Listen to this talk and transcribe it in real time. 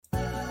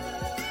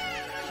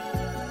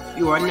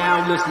You are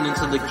now listening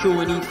to the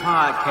Q&E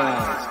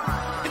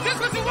podcast. Is this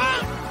what you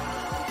want?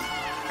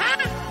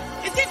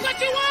 Huh? Is this what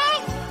you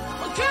want?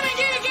 Well, come and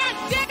get it,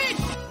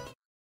 goddammit!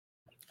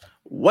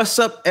 What's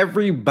up,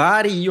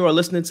 everybody? You are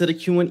listening to the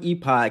Q&E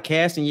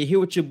podcast, and you're here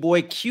with your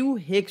boy Q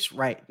Hicks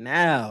right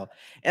now.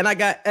 And I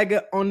got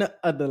Edgar on the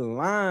other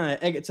line.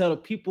 Edgar, tell the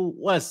people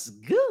what's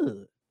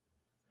good.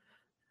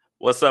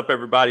 What's up,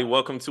 everybody?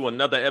 Welcome to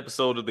another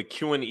episode of the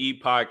Q&E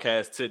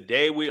podcast.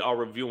 Today, we are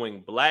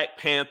reviewing Black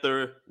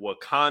Panther: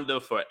 Wakanda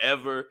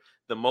Forever,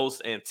 the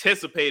most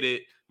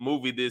anticipated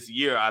movie this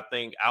year. I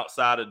think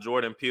outside of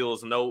Jordan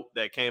Peele's Note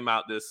that came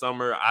out this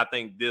summer, I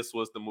think this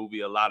was the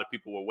movie a lot of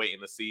people were waiting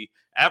to see.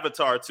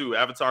 Avatar too.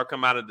 Avatar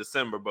come out in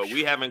December, but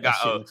we haven't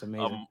got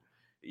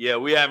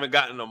we haven't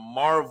gotten a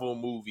Marvel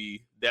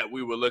movie that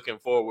we were looking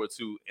forward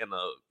to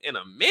in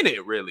a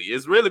minute, really.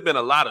 It's really been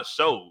a lot of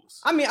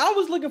shows. I mean, I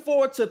was looking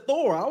forward to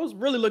Thor. I was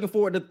really looking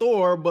forward to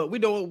Thor, but we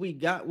know what we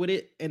got with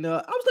it. And I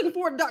was looking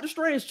forward to Doctor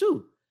Strange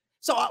too.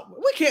 So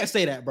we can't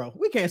say that, bro.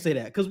 We can't say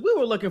that because we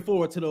were looking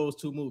forward to those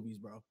two movies,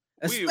 bro.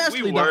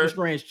 Especially Doctor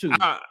Strange too.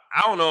 I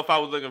don't know if I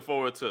was looking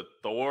forward to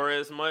Thor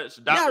as much.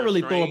 Not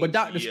really Thor, but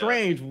Doctor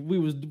Strange, we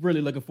was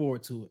really looking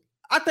forward to it.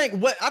 I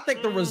think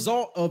the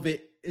result of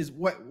it is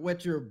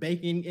what you're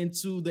baking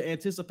into the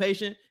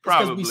anticipation.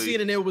 Because we seen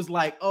it and it was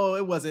like, oh,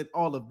 it wasn't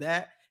all of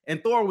that.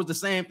 And Thor was the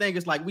same thing.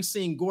 It's like we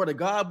seen Gore the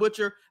God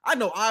Butcher. I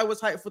know I was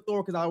hyped for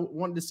Thor because I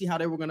wanted to see how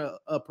they were gonna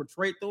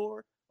portray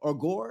Thor or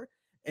Gore,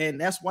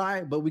 and that's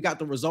why. But we got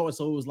the result, and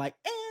so it was like,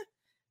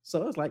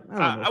 So it's like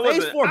I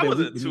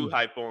wasn't too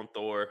hyped on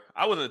Thor.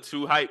 I wasn't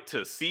too hyped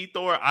to see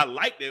Thor. I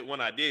liked it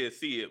when I did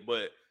see it,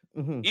 but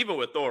even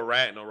with Thor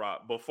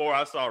Ragnarok, before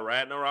I saw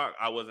Ragnarok,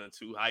 I wasn't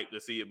too hyped to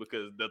see it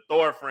because the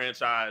Thor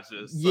franchise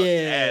just sucked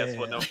ass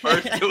for the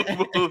first two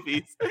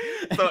movies.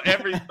 So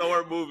every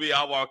Thor movie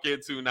I walk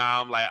into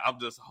now, I'm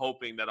just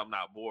hoping that I'm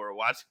not bored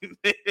watching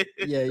it.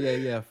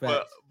 Yeah.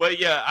 Facts. But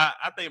yeah,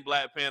 I think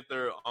Black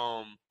Panther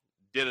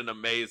did an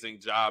amazing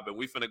job, and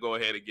we finna go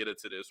ahead and get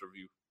into this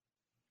review.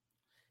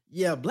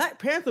 Yeah, Black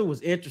Panther was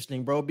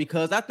interesting, bro,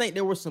 because I think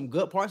there were some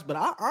good parts, but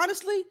I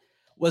honestly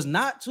was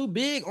not too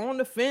big on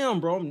the film,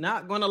 bro. I'm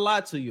not gonna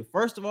lie to you.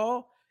 First of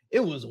all,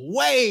 it was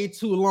way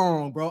too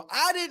long, bro.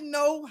 I didn't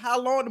know how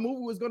long the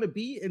movie was gonna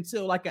be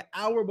until like an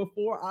hour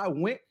before I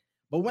went.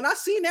 But when I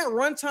seen that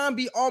runtime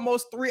be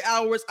almost 3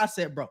 hours, I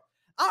said, bro,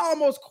 I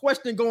almost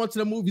questioned going to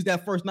the movies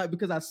that first night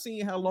because I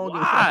seen how long it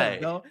was,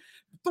 bro.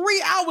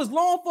 3 hours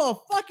long for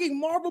a fucking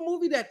Marvel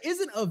movie that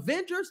isn't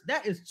Avengers?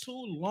 That is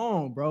too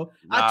long, bro.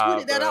 I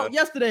tweeted that out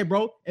yesterday,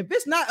 bro. If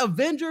it's not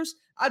Avengers,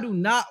 I do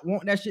not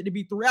want that shit to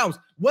be 3 hours.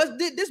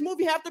 Did this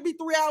movie have to be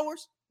 3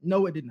 hours?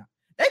 No, it did not.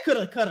 They could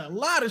have cut a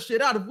lot of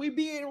shit out. If we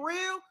being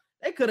real,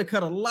 they could have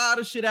cut a lot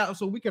of shit out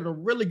so we could have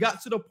really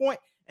got to the point,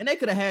 and they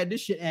could have had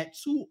this shit at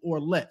 2 or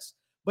less.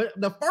 But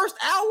the first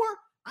hour,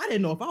 I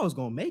didn't know if I was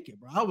gonna make it,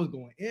 bro. I was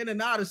going in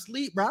and out of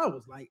sleep, bro. I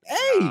was like,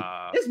 hey,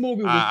 this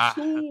movie was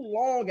too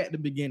long at the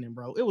beginning,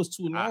 bro. It was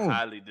too long. I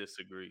highly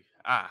disagree.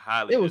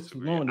 It was too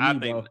long to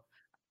me, bro.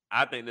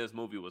 I think this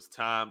movie was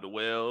timed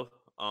well.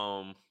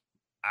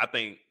 I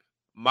think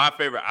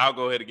I'll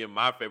go ahead and give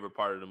my favorite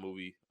part of the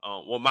movie.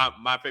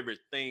 My favorite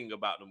thing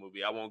about the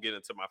movie. I won't get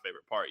into my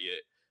favorite part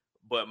yet.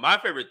 But my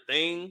favorite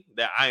thing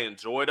that I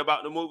enjoyed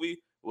about the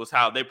movie was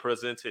how they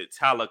presented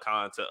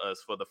Talokan to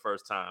us for the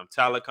first time.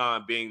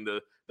 Talokan being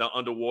the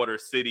underwater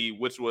city,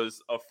 which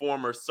was a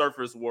former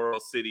Surfers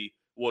World city,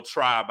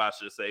 tribe, I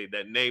should say,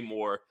 that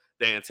Namor,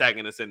 the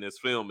antagonist in this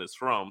film, is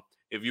from.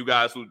 If you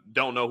guys who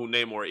don't know who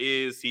Namor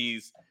is, he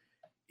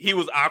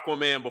was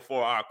Aquaman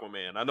before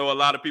Aquaman. I know a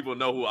lot of people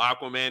know who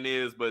Aquaman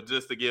is, but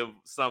just to give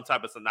some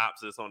type of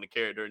synopsis on the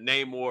character,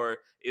 Namor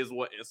is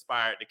what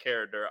inspired the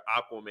character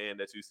Aquaman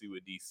that you see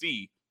with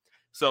DC.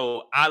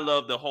 So I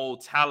love the whole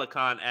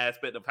Talokan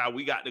aspect of how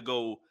we got to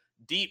go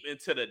deep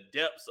into the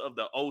depths of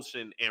the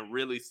ocean and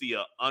really see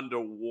an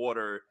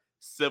underwater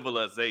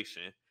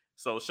civilization.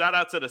 So shout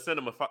out to the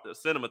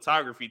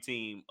cinematography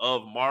team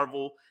of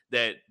Marvel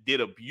that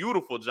did a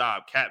beautiful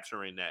job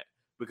capturing that,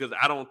 because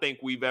I don't think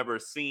we've ever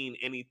seen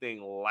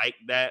anything like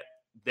that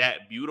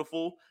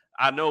beautiful.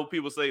 I know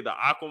people say the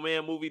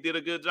Aquaman movie did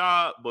a good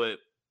job, but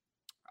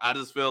I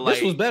just feel like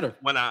this was better.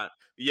 When I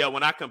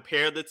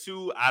compare the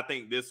two, I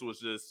think this was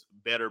just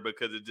better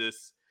because it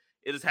just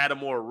had a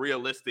more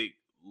realistic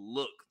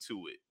look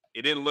to it.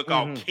 It didn't look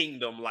all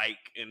kingdom-like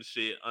and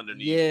shit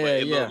underneath. Yeah,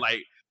 but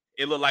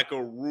it looked like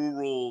a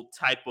rural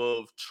type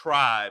of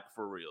tribe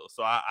for real.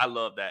 So I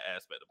love that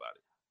aspect about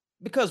it.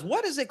 Because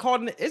what is it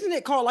called? Isn't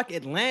it called like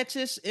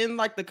Atlantis in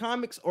like the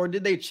comics, or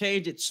did they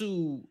change it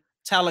to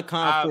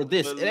Talokan for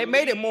this? They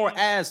made it more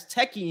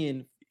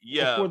Aztecian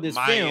for this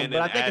film,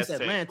 but I think it's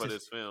Atlantis. For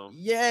this film.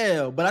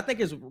 Yeah, but I think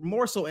it's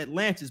more so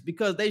Atlantis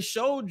because they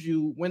showed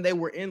you when they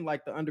were in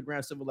like the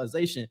underground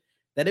civilization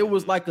that it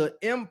was like an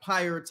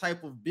empire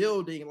type of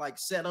building, like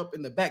set up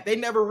in the back. They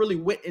never really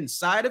went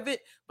inside of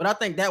it, but I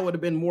think that would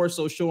have been more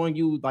so showing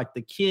you like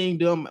the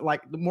kingdom,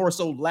 like the more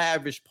so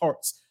lavish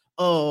parts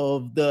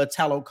of the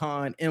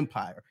Talokan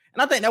Empire.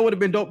 And I think that would have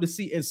been dope to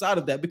see inside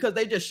of that, because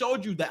they just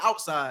showed you the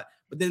outside,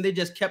 but then they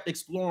just kept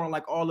exploring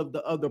like all of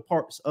the other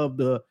parts of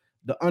the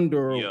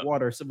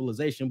underwater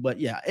civilization. But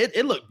yeah,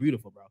 it looked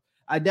beautiful, bro.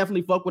 I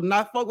definitely fuck with,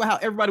 not fuck with how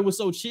everybody was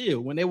so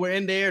chill when they were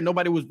in there.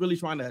 Nobody was really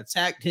trying to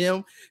attack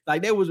him.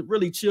 Like, they was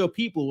really chill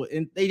people,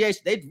 and they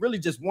really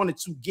just wanted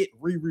to get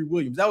Riri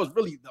Williams. That was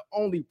really the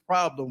only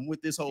problem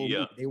with this whole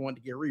movie. They wanted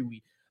to get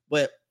Riri,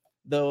 but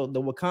the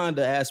Wakanda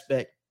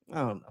aspect,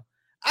 I don't know.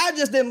 I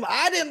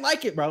didn't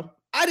like it, bro.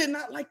 I did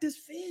not like this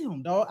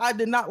film, dog. I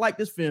did not like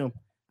this film.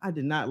 I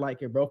did not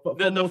like it, bro.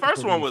 The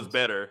first one was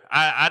better.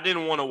 I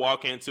didn't want to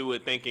walk into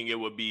it thinking it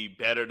would be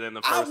better than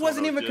the first one. I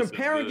wasn't even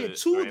comparing it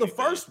to the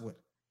first one.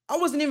 I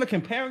wasn't even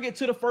comparing it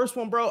to the first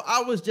one, bro.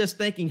 I was just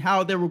thinking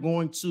how they were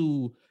going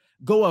to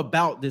go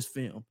about this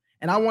film.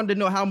 And I wanted to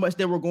know how much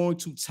they were going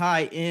to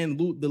tie in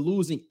the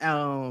losing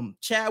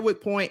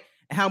Chadwick point,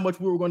 and how much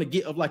we were going to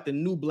get of like the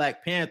new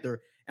Black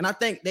Panther. And I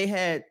think they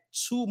had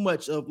too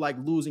much of like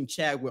losing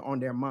Chadwick on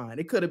their mind.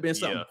 It could have been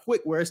something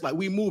quick where it's like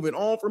we moving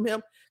on from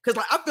him. Because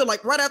like I feel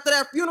like right after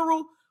that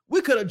funeral,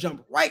 we could have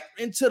jumped right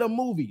into the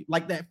movie.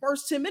 Like that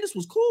first 10 minutes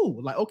was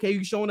cool. Like, okay,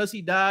 you showing us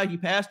he died, he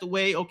passed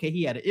away. Okay,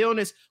 he had an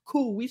illness.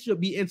 Cool, we should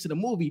be into the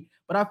movie.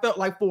 But I felt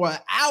like for an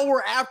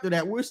hour after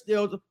that, we're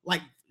still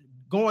like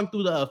going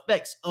through the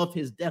effects of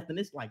his death. And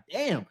it's like,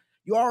 damn,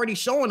 you already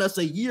showing us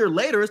a year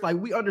later. It's like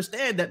we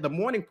understand that the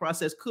mourning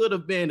process could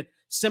have been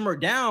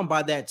simmered down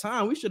by that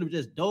time. We should have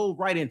just dove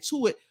right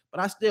into it.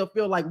 But I still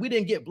feel like we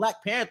didn't get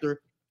Black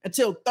Panther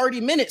until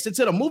 30 minutes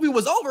until the movie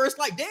was over. It's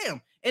like,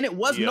 damn. And it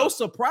was no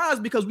surprise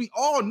because we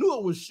all knew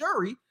it was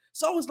Shuri.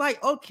 So it's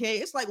like, okay,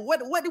 it's like, what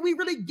did we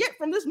really get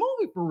from this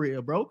movie for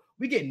real, bro?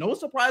 We get no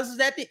surprises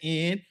at the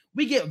end.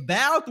 We get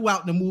Val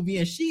throughout the movie,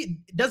 and she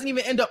doesn't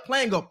even end up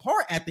playing a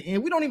part at the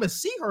end. We don't even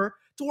see her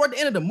toward the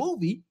end of the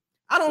movie.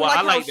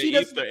 I like the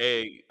Easter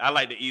egg. I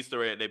like the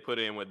Easter egg they put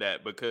in with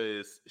that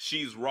because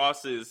she's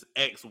Ross's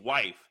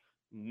ex-wife.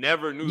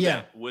 Never knew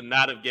that. Would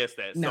not have guessed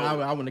that. No,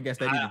 I wouldn't have guessed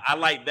that either. I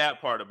like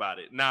that part about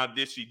it. Now,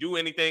 did she do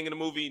anything in the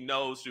movie?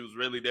 No, she was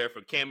really there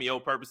for cameo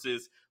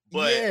purposes.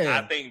 But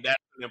I think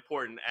that's an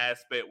important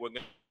aspect we're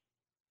going to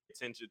pay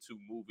attention to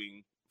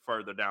moving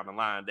further down the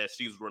line, that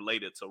she's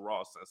related to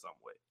Ross in some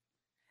way.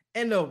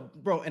 And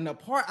the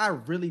part I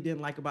really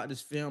didn't like about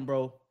this film,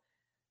 bro,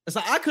 it's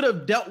like I could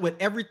have dealt with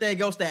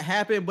everything else that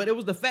happened, but it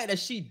was the fact that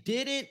she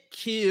didn't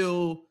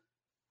kill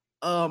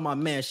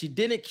she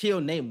didn't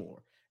kill Namor.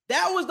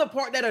 That was the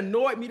part that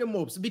annoyed me the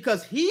most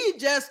because he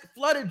just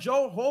flooded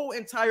your whole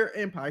entire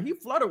empire. He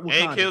flooded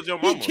Wakanda. And killed your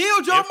mom. He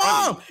killed your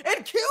mom.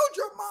 And killed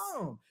your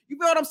mom. You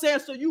feel what I'm saying?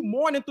 So you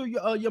mourning through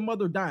your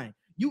mother dying.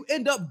 You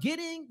end up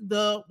getting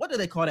the, what do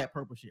they call that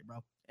purple shit,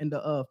 bro? And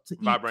the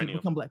vibranium. To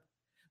become Black.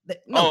 The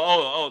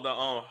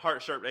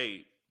heart-shaped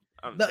aid.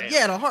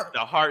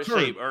 The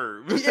heart-shaped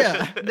herb.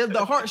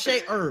 the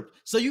heart-shaped herb.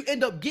 So you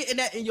end up getting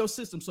that in your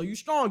system. So you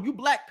strong. You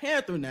Black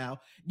Panther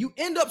now. You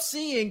end up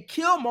seeing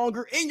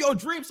Killmonger in your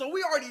dream. So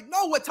we already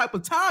know what type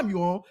of time you're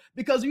on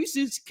because you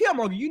see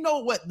Killmonger. You know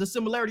what the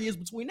similarity is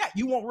between that.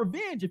 You want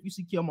revenge if you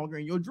see Killmonger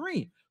in your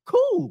dream.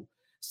 Cool.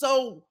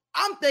 So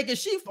I'm thinking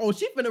she's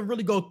finna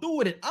really go through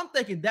with it. I'm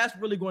thinking that's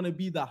really going to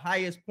be the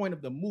highest point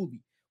of the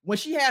movie. When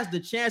she has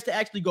the chance to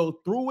actually go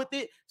through with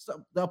it,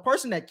 so the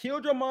person that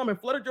killed your mom and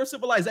flooded your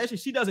civilization,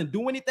 she doesn't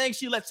do anything.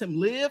 She lets him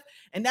live.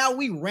 And now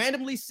we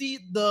randomly see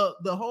the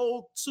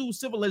whole two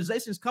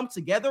civilizations come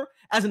together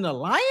as an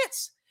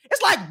alliance.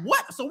 It's like,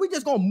 what? So we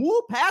just gonna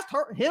move past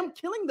him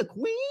killing the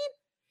queen?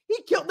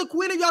 He killed the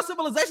queen of your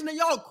civilization and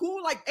y'all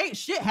cool like ain't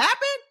shit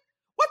happened?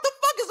 What the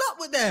fuck is up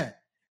with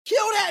that?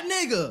 Kill that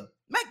nigga.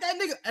 Make that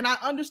nigga. And I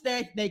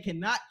understand they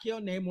cannot kill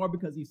Namor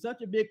because he's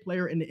such a big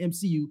player in the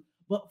MCU,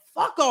 but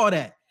fuck all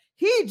that.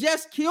 He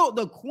just killed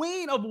the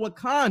queen of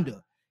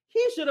Wakanda.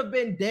 He should have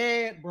been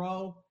dead,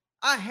 bro.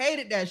 I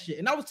hated that shit.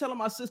 And I was telling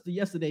my sister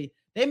yesterday,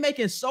 they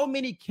making so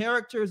many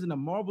characters in the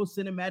Marvel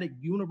Cinematic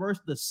Universe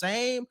the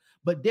same,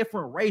 but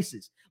different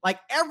races.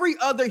 Like every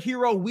other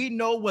hero we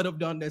know would have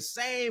done the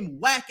same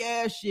whack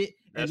ass shit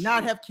and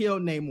not have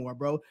killed Namor,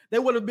 bro. They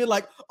would have been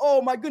like,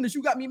 oh my goodness,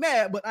 you got me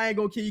mad, but I ain't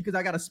gonna kill you because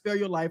I gotta spare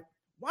your life.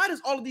 Why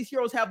does all of these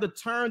heroes have the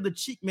turn the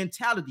cheek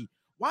mentality?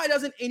 Why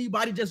doesn't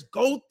anybody just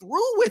go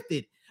through with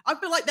it? I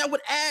feel like that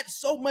would add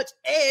so much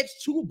edge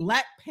to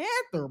Black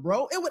Panther,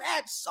 bro. It would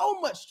add so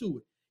much to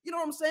it. You know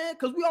what I'm saying?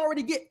 Because we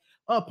already get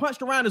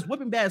punched around as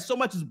whipping bad so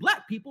much as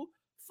Black people.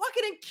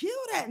 Fucking and kill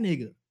that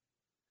nigga.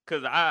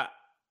 Because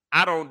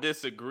I don't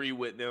disagree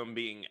with them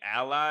being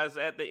allies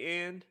at the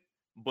end,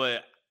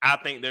 but I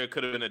think there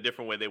could have been a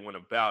different way they went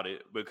about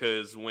it.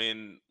 Because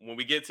when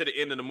we get to the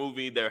end of the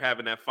movie, they're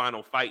having that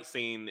final fight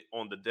scene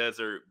on the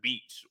desert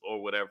beach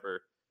or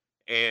whatever.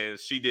 And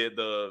she did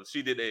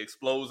the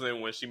explosion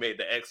when she made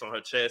the X on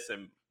her chest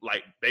and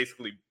like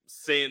basically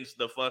singed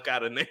the fuck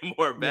out of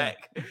Namor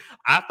back. Yeah.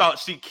 I thought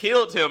she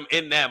killed him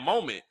in that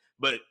moment,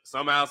 but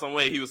somehow, some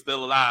way, he was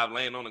still alive,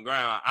 laying on the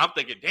ground. I'm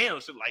thinking,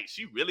 damn,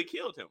 she really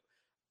killed him.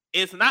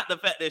 It's not the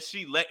fact that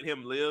she let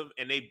him live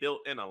and they built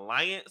an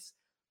alliance.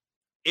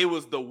 It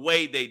was the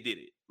way they did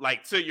it.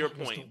 Like, to your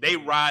point, they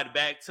ride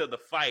back to the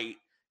fight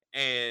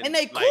And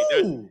they like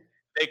cool.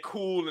 they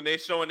cool and they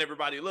showing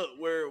everybody, look,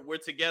 we're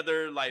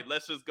together. Like,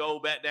 let's just go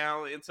back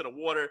down into the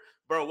water,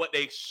 bro. What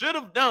they should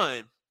have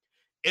done,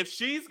 if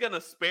she's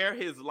gonna spare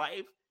his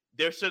life,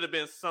 there should have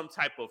been some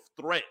type of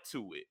threat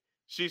to it.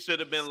 She should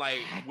have been like,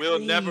 we'll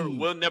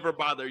never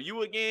bother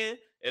you again,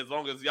 as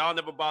long as y'all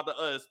never bother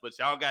us, but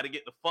y'all got to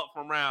get the fuck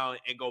from around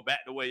and go back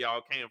the way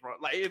y'all came from.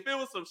 Like, if it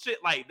was some shit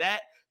like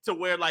that, to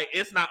where like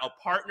it's not a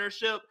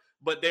partnership,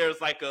 but there's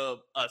like a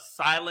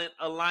silent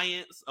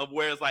alliance of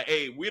where it's like,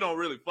 hey, we don't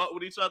really fuck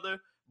with each other,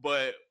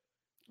 but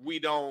we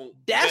don't.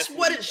 That's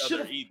what it should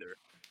have either.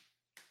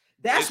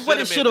 That's what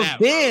it should have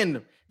been.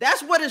 Bro.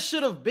 That's what it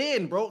should have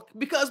been, bro.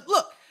 Because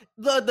look,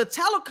 the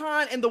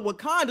Talokan and the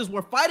Wakandas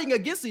were fighting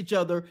against each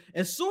other.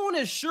 As soon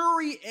as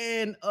Shuri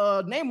and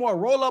Namor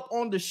roll up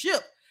on the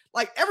ship,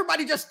 like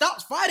everybody just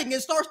stops fighting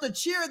and starts to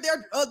cheer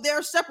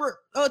their separate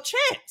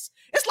chants.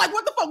 It's like,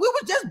 what the fuck? We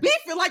were just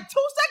beefing like 2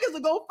 seconds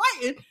ago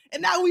fighting,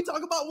 and now we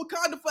talk about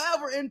Wakanda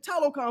forever and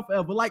Talokan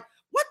forever. Like,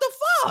 what the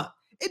fuck?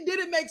 It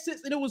didn't make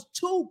sense, and it was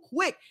too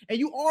quick. And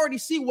you already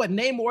see what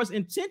Namor's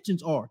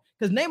intentions are,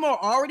 because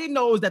Namor already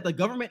knows that the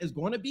government is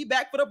going to be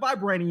back for the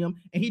vibranium,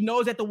 and he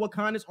knows that the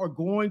Wakandans are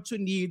going to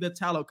need the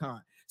Talokan.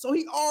 So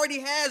he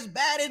already has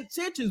bad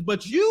intentions,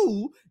 but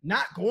you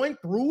not going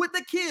through with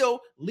the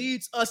kill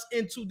leads us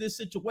into this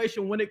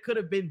situation when it could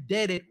have been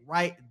deaded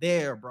right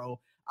there, bro.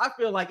 I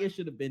feel like it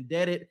should have been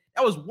deaded.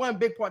 That was one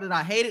big part that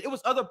I hated. It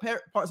was other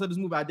parts of this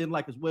movie I didn't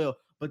like as well,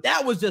 but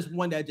that was just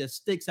one that just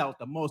sticks out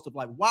the most of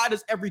like, why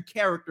does every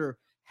character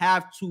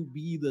have to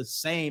be the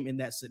same in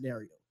that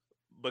scenario?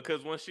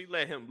 Because when she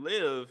let him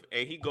live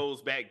and he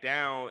goes back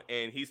down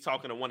and he's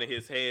talking to one of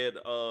his head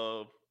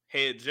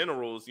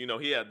generals, you know,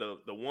 he had the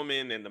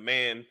woman and the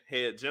man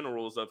head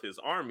generals of his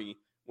army.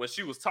 When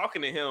she was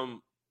talking to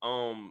him,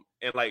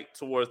 and like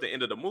towards the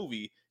end of the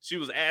movie, she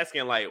was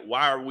asking like,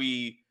 why are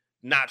we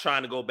not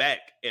trying to go back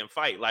and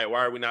fight? Like,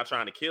 why are we not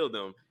trying to kill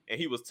them? And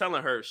he was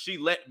telling her, she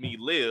let me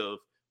live,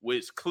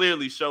 which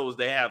clearly shows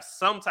they have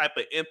some type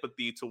of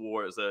empathy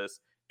towards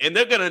us. And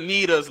they're going to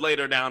need us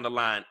later down the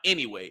line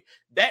anyway.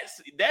 That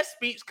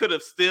speech could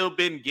have still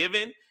been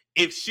given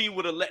if she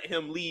would have let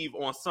him leave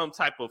on some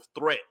type of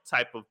threat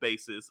type of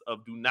basis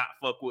of do not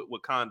fuck with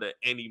Wakanda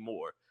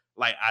anymore.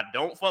 Like, I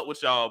don't fuck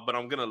with y'all, but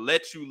I'm going to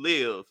let you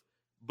live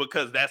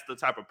because that's the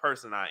type of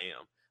person I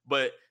am.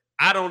 But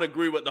I don't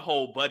agree with the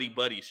whole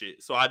buddy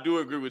shit. So I do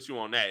agree with you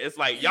on that. It's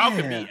like, y'all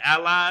can be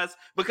allies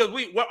because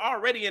we're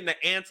already in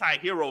the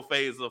anti-hero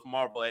phase of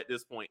Marvel at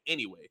this point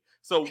anyway.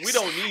 So we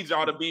don't need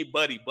y'all to be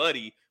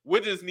buddy. We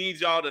just need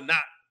y'all to not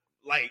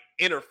like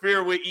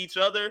interfere with each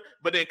other,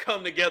 but then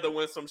come together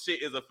when some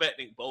shit is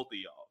affecting both of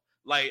y'all.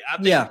 Like, I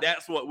think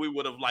that's what we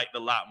would have liked a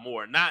lot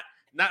more. Not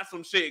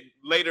some shit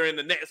later in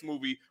the next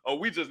movie. Oh,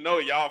 we just know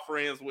y'all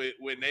friends with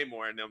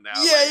Namor and them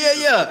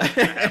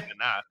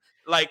now.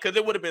 Like, because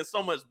it would have been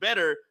so much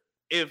better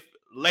if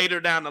later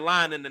down the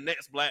line in the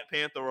next Black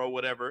Panther or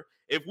whatever,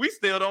 if we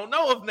still don't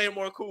know if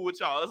Namor cool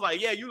with y'all. It's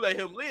like, yeah, you let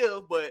him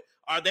live, but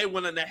are they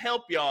willing to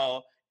help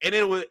y'all? And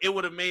it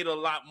would have made a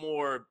lot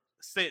more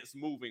sense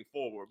moving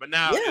forward. But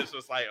now it's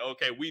just like,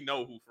 okay, we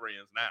know who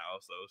friends now.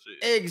 So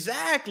shit.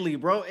 Exactly,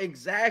 bro.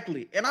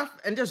 Exactly.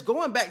 And just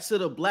going back to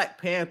the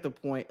Black Panther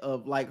point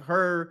of like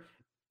her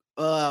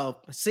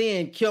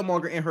seeing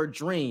Killmonger in her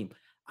dream.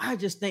 I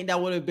just think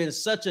that would have been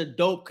such a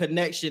dope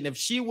connection if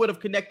she would have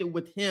connected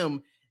with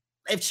him,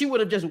 if she would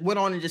have just went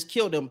on and just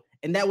killed him,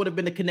 and that would have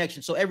been the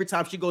connection. So every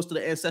time she goes to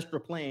the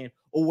ancestral plane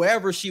or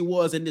wherever she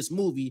was in this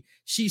movie,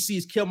 she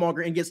sees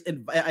Killmonger and gets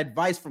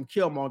advice from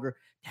Killmonger.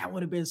 That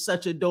would have been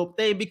such a dope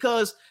thing,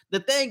 because the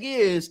thing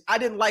is, I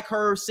didn't like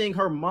her seeing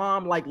her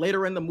mom like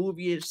later in the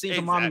movie and seeing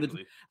her mom.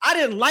 I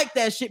didn't like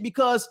that shit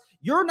because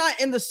you're not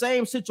in the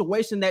same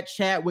situation that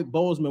Chadwick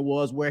Boseman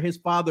was, where his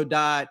father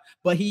died,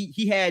 but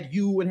he had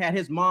you and had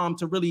his mom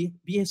to really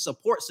be his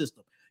support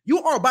system.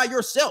 You are by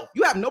yourself.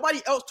 You have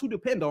nobody else to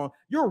depend on.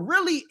 You're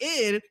really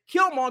in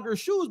Killmonger's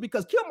shoes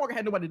because Killmonger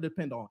had nobody to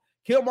depend on.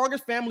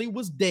 Killmonger's family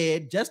was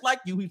dead, just like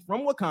you. He's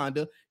from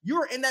Wakanda.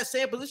 You're in that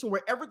same position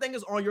where everything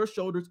is on your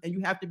shoulders and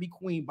you have to be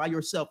queen by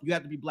yourself. You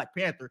have to be Black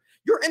Panther.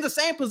 You're in the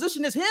same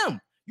position as him.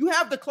 You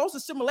have the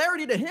closest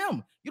similarity to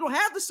him. You don't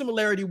have the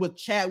similarity with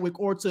Chadwick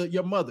or to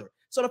your mother.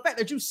 So the fact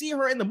that you see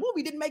her in the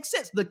movie didn't make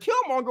sense. The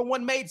Killmonger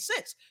one made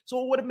sense.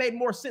 So it would have made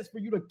more sense for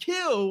you to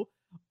kill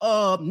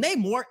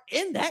Namor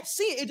in that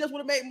scene. It just would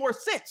have made more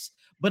sense.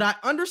 But I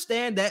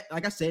understand that,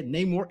 like I said,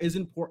 Namor is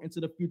important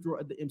to the future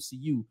of the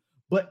MCU.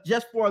 But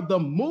just for the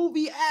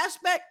movie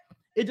aspect,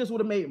 it just would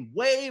have made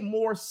way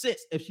more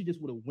sense if she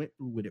just would have went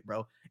through with it,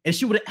 bro. And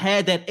she would have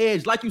had that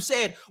edge. Like you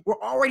said,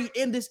 we're already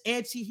in this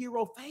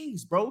anti-hero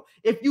phase, bro.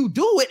 If you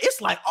do it,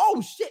 it's like,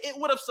 oh shit, it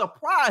would have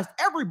surprised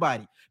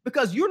everybody,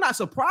 because you're not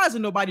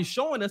surprising nobody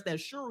showing us that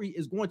Shuri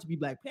is going to be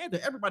Black Panther.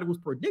 Everybody was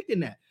predicting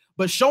that.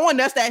 But showing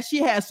us that she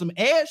has some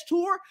edge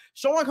to her,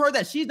 showing her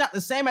that she's not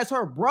the same as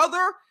her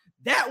brother,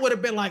 that would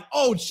have been like,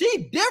 oh,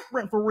 she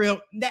different for real.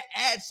 That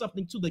adds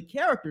something to the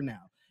character now.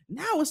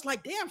 Now it's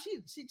like, damn,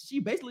 she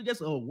basically just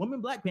a woman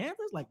Black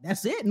Panther. Like,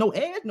 that's it. No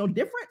edge, no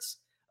difference.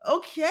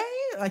 okay,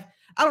 like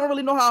I don't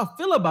really know how I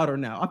feel about her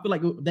now. I feel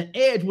like the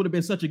Edge would have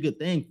been such a good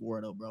thing for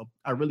her, though, bro.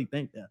 I really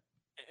think that.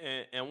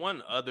 And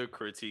one other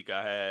critique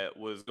I had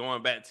was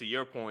going back to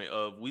your point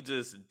of we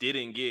just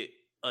didn't get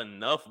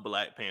enough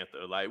Black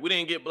Panther. Like we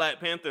didn't get Black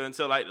Panther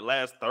until like the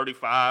last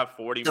 35,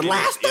 40 The minutes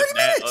last 30 if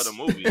that minutes of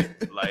the movie.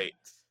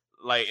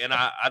 like and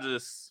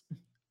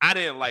I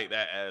didn't like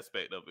that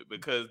aspect of it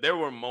because there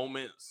were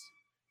moments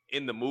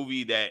in the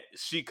movie that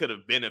she could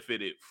have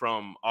benefited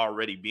from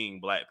already being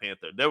Black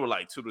Panther. There were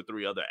like 2 to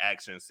 3 other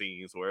action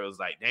scenes where it was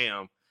like,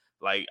 damn,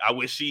 like I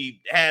wish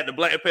she had the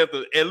Black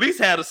Panther at least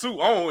had a suit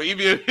on,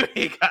 even if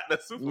he got the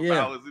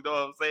superpowers. You know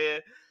what I'm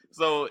saying?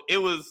 So it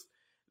was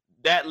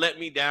that let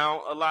me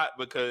down a lot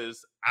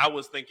because I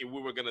was thinking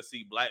we were gonna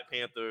see Black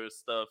Panther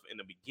stuff in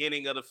the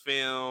beginning of the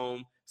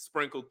film,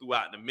 sprinkled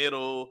throughout the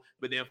middle,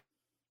 but then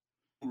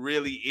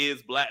really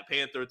is Black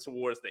Panther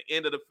towards the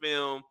end of the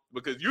film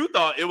because you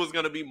thought it was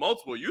going to be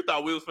multiple. You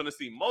thought we was going to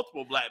see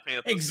multiple Black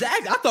Panthers.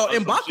 Exactly. I thought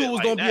M'Baku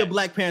was going to be a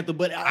Black Panther,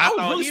 but I was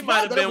thought really he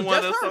might have been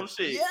one of her. some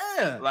shit.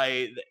 Yeah.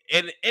 Like,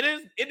 and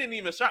it didn't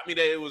even shock me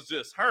that it was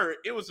just her.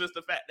 It was just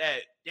the fact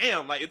that,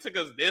 damn, like it took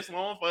us this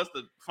long for us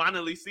to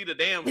finally see the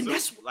damn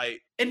suit.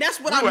 And that's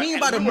what I mean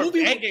by the movie.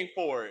 We were begging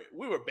for it.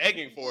 We were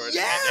begging for it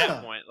at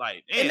that point.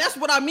 Like, damn. And that's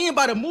what I mean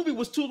by the movie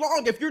was too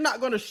long. If you're not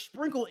going to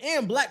sprinkle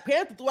in Black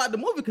Panther throughout the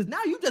movie, because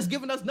now you just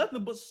giving us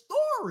nothing but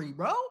story,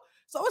 bro.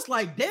 So it's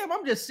like, damn,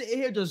 I'm just sitting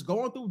here just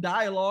going through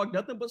dialogue,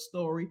 nothing but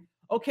story.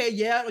 Okay,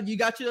 yeah, you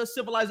got your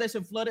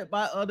civilization flooded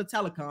by the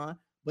Talokan,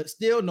 but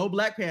still no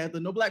Black Panther,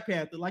 no Black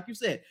Panther. Like you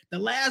said, the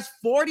last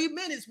 40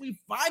 minutes, we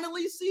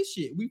finally see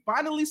shit. We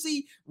finally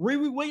see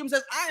Riri Williams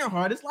as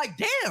Ironheart. It's like,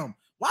 damn,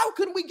 why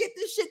couldn't we get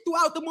this shit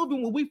throughout the movie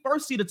when we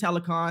first see the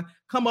Talokan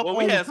come up on Wakanda?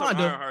 We had some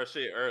Ironheart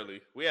shit early.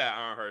 We had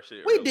Ironheart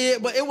shit We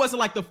did, but it wasn't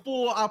like the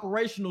full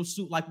operational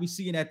suit like we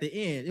see it at the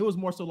end. It was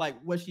more so like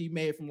what she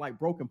made from like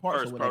broken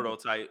parts. First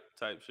prototype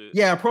type shit.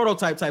 Yeah,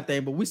 prototype type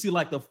thing, but we see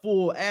like the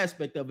full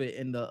aspect of it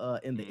in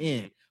the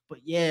end. But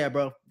yeah,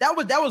 bro, that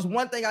was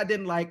one thing I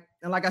didn't like.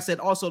 And like I said,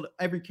 also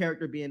every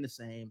character being the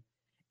same.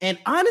 And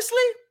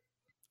honestly,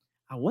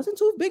 I wasn't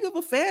too big of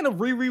a fan of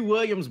Riri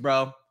Williams,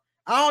 bro.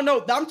 I don't know.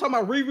 I'm talking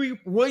about Riri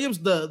Williams,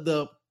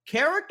 the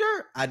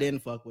character. I didn't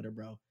fuck with her,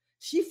 bro.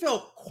 She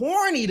felt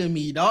corny to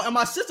me, dog. And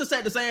my sister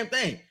said the same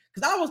thing.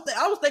 Because I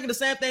was thinking the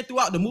same thing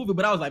throughout the movie,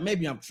 but I was like,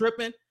 maybe I'm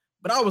tripping.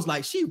 But I was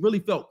like, she really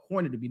felt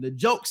corny to me. The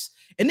jokes,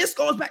 and this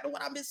goes back to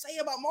what I've been saying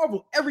about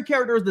Marvel. Every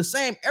character is the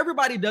same.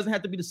 Everybody doesn't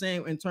have to be the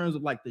same in terms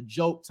of like the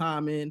joke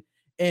timing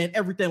and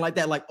everything like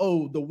that. Like,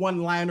 oh, the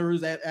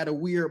one-liners at a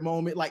weird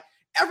moment. Like,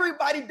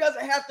 everybody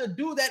doesn't have to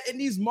do that in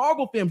these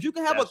Marvel films. You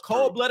can have a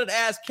cold-blooded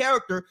ass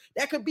character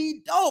that could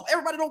be dope.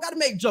 Everybody don't got to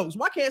make jokes.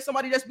 Why can't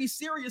somebody just be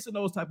serious in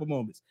those type of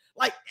moments?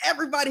 Like,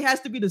 everybody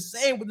has to be the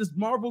same with this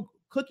Marvel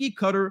cookie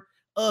cutter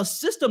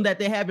system that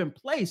they have in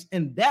place.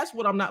 And that's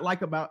what I'm not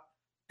like about.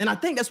 And I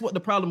think that's what the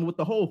problem with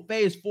the whole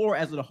Phase 4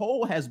 as a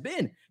whole has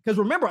been. Because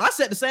remember, I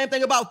said the same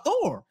thing about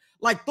Thor.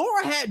 Like,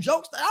 Thor had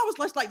jokes that I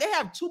was like, they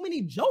have too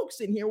many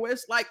jokes in here where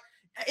it's like,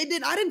 I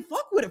didn't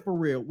fuck with it for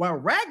real. While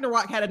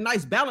Ragnarok had a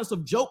nice balance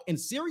of joke and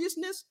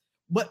seriousness,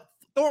 but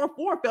Thor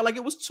 4 felt like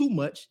it was too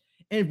much.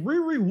 And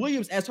Riri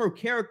Williams as her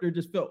character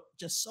just felt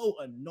just so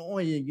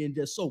annoying and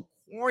just so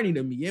corny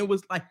to me. It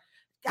was like,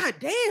 God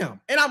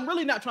damn. And I'm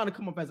really not trying to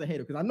come up as a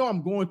hater because I know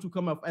I'm going to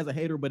come up as a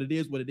hater, but it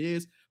is what it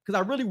is. Because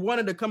I really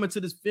wanted to come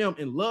into this film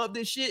and love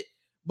this shit.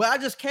 But I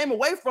just came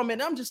away from it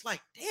and I'm just like,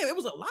 damn, it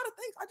was a lot of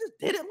things I just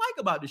didn't like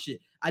about this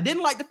shit. I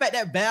didn't like the fact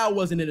that Val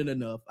wasn't in it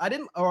enough.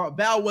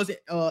 Val wasn't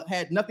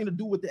had nothing to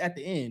do with it at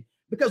the end.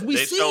 Because they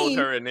showed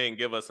her and didn't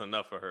give us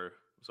enough of her.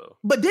 So,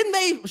 but didn't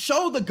they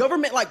show the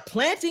government like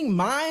planting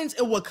mines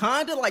in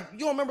Wakanda? Like, you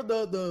don't remember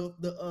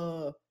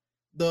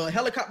the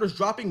helicopters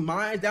dropping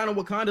mines down in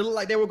Wakanda? It looked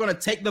like they were going to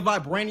take the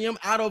vibranium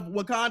out of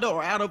Wakanda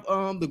or out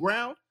of the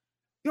ground.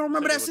 You don't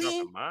remember that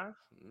scene?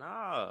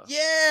 Nah.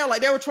 Yeah,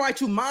 like they were trying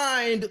to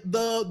mine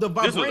the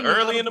vibranium. This was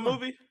early in the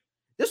movie?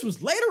 This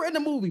was later in the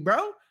movie,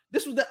 bro.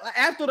 This was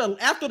after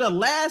the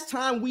last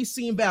time we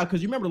seen Val.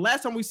 Because you remember the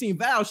last time we seen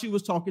Val, she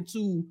was talking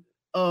to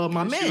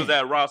my man. She was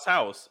at Ross'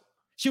 house.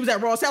 She was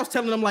at Ross' house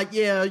telling him, like,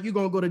 yeah, you're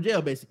going to go to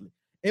jail, basically.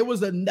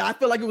 I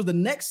feel like it was the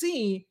next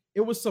scene.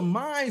 It was some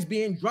mines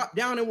being dropped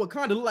down in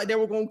Wakanda. It looked like they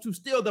were going to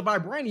steal the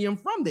vibranium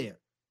from there.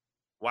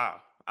 Wow.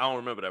 I don't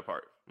remember that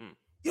part.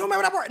 You don't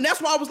remember that part? And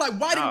that's why I was like,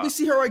 why didn't we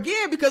see her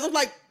again? Because I'm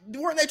like,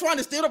 weren't they trying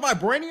to steal the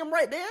vibranium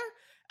right there?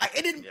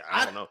 It didn't. Yeah,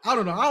 I don't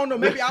know.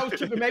 Maybe I was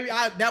tripping. Maybe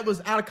that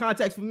was out of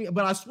context for me.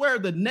 But I swear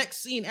the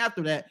next scene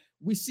after that,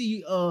 we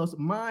see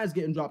mines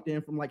getting dropped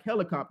in from like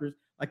helicopters,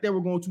 like they were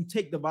going to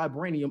take the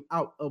vibranium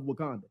out of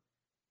Wakanda.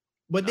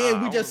 But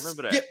then we just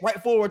skip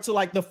right forward to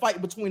like the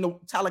fight between the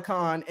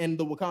Talokan and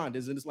the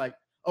Wakandas. And it's like,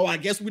 oh, I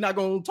guess we're not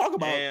going to talk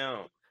about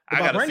it. I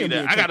gotta see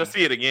that. I gotta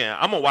see it again.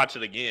 I'm gonna watch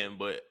it again,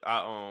 but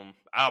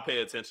I'll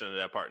pay attention to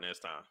that part next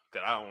time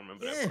because I don't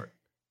remember that part.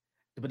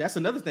 But that's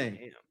another thing.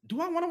 Damn.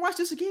 Do I want to watch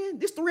this again?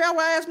 This 3-hour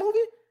ass movie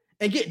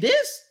and get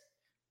this?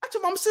 I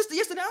told my sister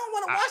yesterday, I don't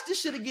want to watch this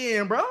shit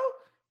again, bro.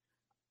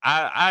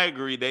 I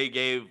agree. They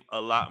gave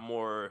a lot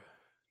more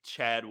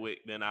Chadwick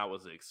than I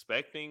was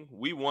expecting.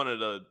 We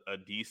wanted a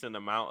decent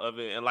amount of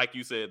it, and like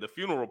you said, the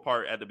funeral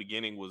part at the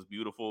beginning was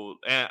beautiful,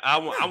 and I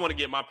want to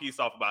get my piece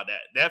off about that.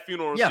 That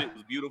funeral shit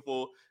was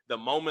beautiful. The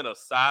moment of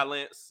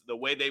silence, the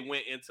way they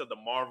went into the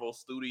Marvel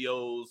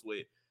Studios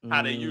with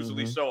how they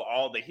usually show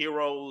all the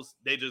heroes,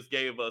 they just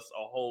gave us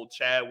a whole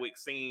Chadwick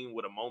scene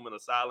with a moment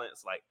of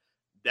silence. Like,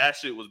 that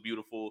shit was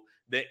beautiful.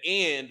 The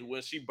end,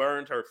 when she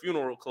burned her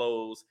funeral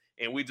clothes,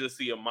 and we just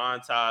see a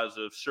montage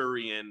of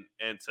Shuri and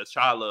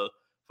T'Challa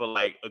for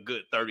like a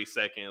good 30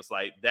 seconds.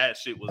 Like, that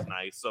shit was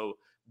nice. So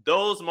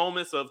those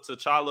moments of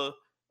T'Challa,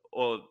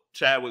 or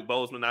Chadwick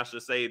Boseman, I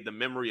should say, the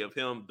memory of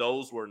him,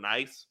 those were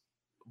nice.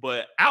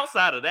 But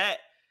outside of that,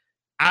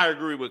 I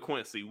agree with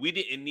Quincy. We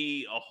didn't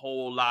need a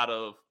whole lot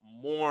of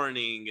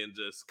mourning and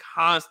just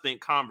constant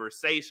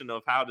conversation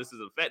of how this is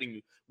affecting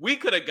you. We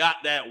could have got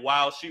that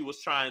while she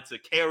was trying to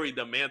carry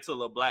the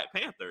mantle of Black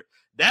Panther.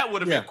 That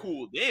would have been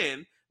cool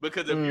then,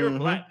 because if you're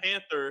Black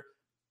Panther,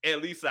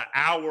 at least an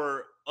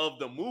hour of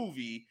the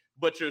movie,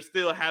 but you're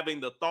still having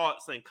the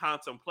thoughts and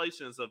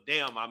contemplations of,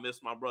 damn, I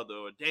miss my brother,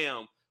 or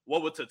damn,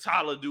 what would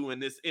T'Challa do in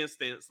this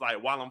instance?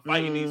 Like, while I'm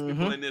fighting these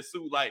people in this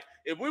suit, like,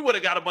 if we would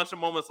have got a bunch of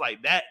moments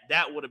like that,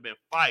 that would have been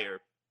fire.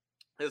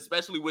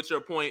 Especially with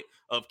your point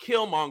of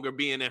Killmonger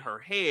being in her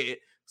head.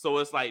 So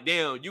it's like,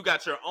 damn, you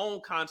got your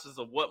own conscience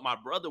of what my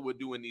brother would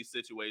do in these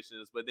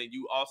situations, but then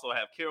you also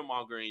have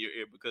Killmonger in your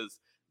ear because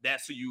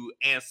that's who you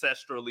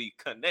ancestrally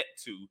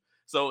connect to.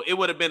 So it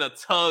would have been a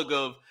tug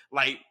of,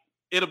 like,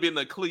 it'll been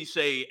the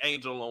cliche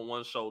angel on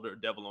one shoulder,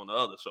 devil on the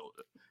other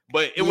shoulder.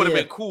 But it would have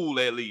been cool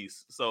at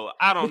least. So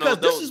I don't know.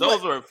 Those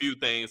are a few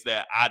things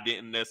that I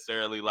didn't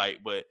necessarily like,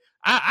 but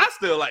I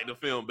still like the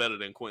film better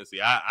than Quincy.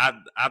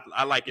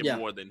 I like it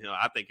more than him.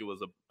 I think it was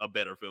a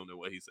better film than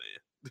what he's saying.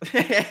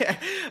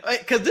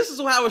 Because this is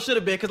how it should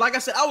have been. Because like I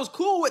said, I was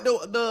cool with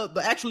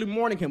the actually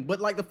mourning him,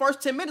 but like the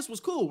first 10 minutes was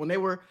cool when they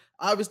were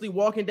obviously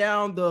walking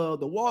down the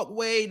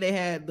walkway. They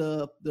had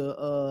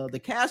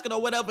the casket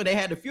or whatever. They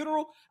had the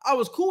funeral. I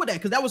was cool with that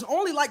because that was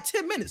only like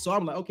 10 minutes. So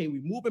I'm like, okay,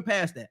 we're moving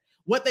past that.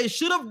 What they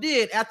should have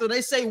did after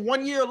they say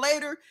 1 year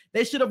later,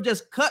 they should have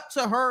just cut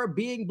to her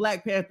being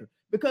Black Panther.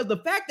 Because the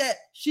fact that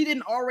she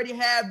didn't already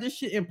have this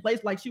shit in place,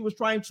 like she was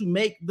trying to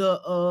make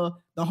the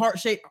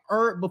heart-shaped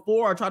herb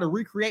before or try to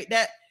recreate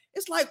that,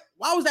 it's like,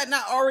 why was that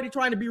not already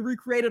trying to be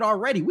recreated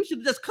already? We should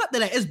have just cut to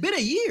that. It's been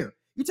a year.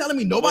 You telling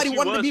me nobody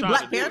wanted to be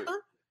Black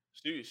Panther?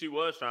 She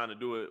was trying to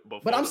do it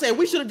before. But I'm saying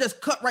we should have just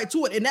cut right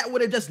to it, and that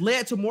would have just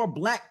led to more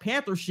Black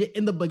Panther shit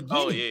in the beginning.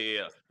 Oh,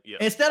 yeah.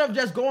 Instead of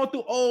just going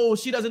through, oh,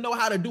 she doesn't know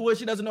how to do it.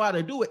 She doesn't know how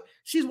to do it.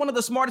 She's one of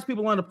the smartest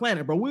people on the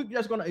planet, bro. We're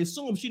just going to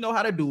assume she know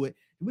how to do it.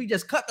 We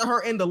just cut to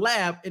her in the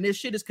lab, and this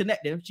shit is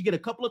connected. She get a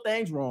couple of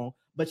things wrong,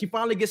 but she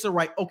finally gets it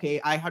right.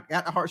 Okay, I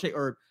got the heart-shaped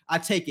herb. I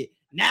take it.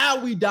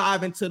 Now we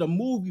dive into the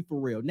movie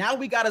for real. Now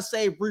we got to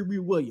save Riri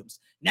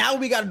Williams. Now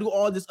we got to do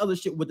all this other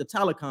shit with the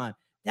Talokan.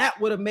 That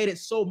would have made it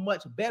so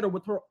much better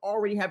with her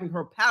already having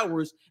her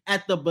powers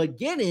at the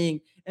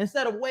beginning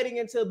instead of waiting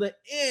until the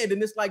end.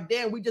 And it's like,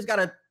 damn, we just got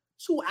a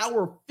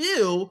 2-hour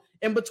fill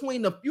in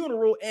between the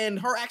funeral and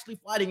her actually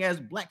fighting as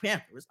Black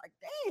Panther. It's like,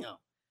 damn,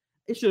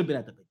 it should have been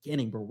at the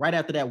beginning, bro. Right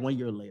after that, 1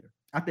 year later.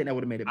 I think that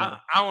would have made it better.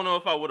 I don't know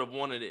if I would have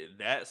wanted it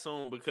that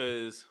soon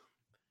because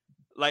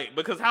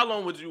how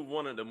long would you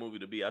wanted the movie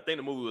to be? I think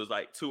the movie was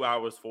like 2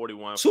 hours, 47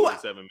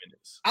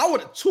 minutes.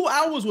 2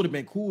 hours would have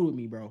been cool with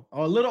me, bro.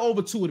 Or a little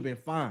over 2 would have been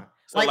fine.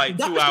 So like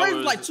 2 hours,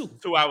 was like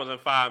 2 hours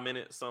and 5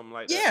 minutes, something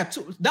like that.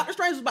 Yeah, Doctor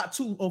Strange was about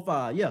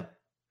 2:05. Yeah.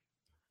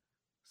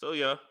 So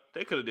yeah,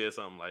 they could have did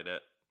something like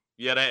that.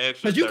 Yeah, that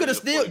extra. Because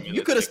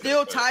you could have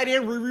still tied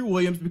in Riri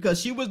Williams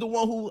because she was the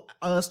one who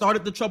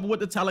started the trouble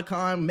with the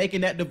Talokan,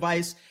 making that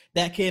device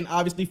that can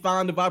obviously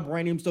find the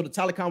vibranium. So the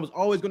Talokan was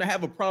always going to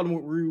have a problem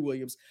with Riri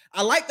Williams.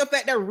 I like the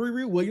fact that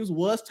Riri Williams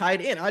was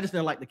tied in. I just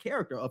didn't like the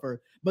character of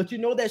her. But you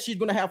know that she's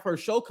going to have her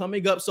show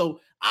coming up. So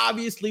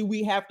obviously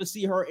we have to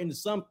see her in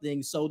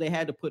something. So they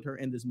had to put her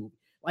in this movie.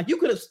 Like you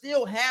could have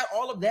still had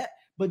all of that,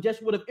 but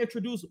just would have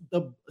introduced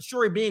the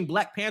Shuri being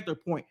Black Panther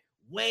point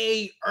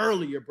way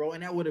earlier, bro,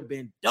 and that would have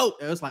been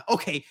dope. It was like,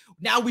 okay,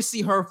 now we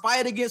see her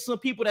fight against some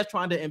people that's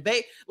trying to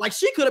invade. Like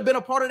she could have been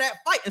a part of that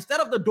fight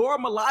instead of the Dora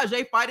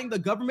Milaje fighting the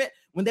government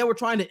when they were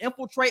trying to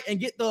infiltrate and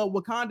get the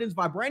Wakandans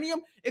vibranium.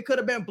 It could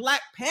have been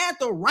Black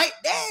Panther right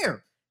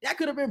there. That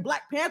could have been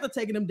Black Panther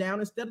taking them down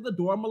instead of the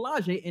Dora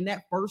Milaje in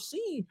that first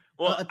scene.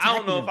 Well, I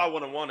don't know if I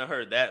would have wanted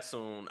her that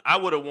soon. I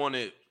would have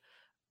wanted,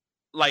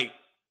 like,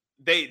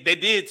 they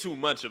did too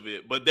much of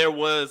it, but there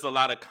was a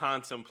lot of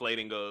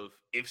contemplating of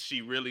if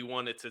she really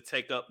wanted to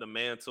take up the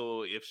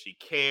mantle, if she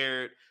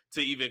cared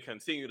to even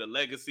continue the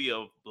legacy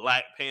of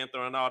Black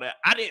Panther and all that.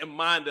 I didn't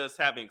mind us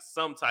having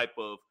some type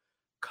of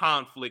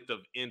conflict of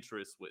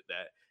interest with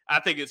that. I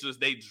think it's just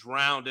they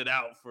drowned it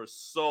out for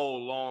so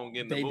long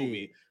in the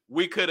movie. Did.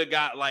 We could have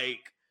got like,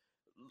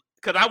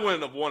 because I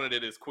wouldn't have wanted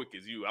it as quick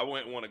as you. I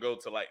wouldn't want to go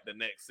to like the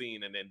next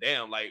scene and then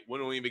damn, like we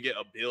don't even get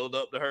a build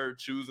up to her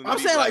choosing. I'm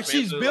saying like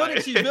she's building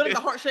the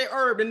heart-shaped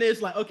herb, and then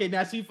it's like, okay,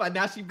 now she Black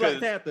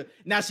Panther,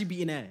 now she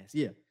beating ass.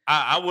 Yeah,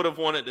 I would have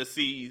wanted to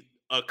see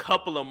a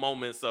couple of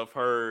moments of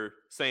her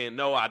saying,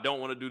 no, I don't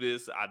want to do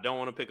this. I don't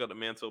want to pick up the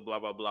mantle, blah,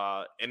 blah,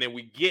 blah. And then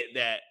we get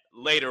that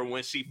later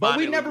when she But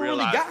finally we never really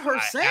realized, got her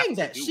I saying have to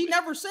that. do She it.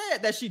 never said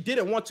that she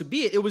didn't want to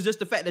be it. It was just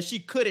the fact that she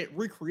couldn't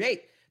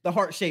recreate the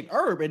heart-shaped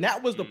herb, and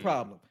that was the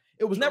problem.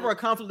 It was never a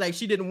conflict that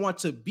she didn't want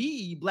to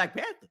be Black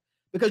Panther,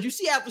 because you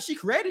see after she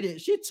created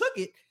it, she took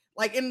it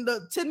like in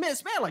the 10-minute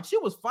span. Like she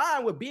was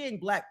fine with being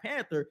Black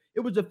Panther. It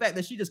was the fact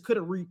that she just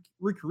couldn't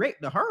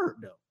recreate the herb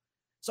though.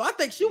 So I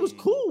think she was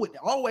cool with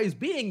always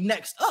being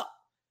next up.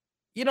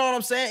 You know what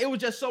I'm saying? It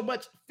was just so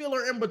much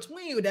filler in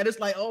between that it's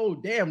like, oh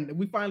damn,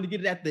 we finally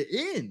get it at the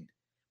end.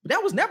 But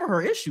that was never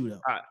her issue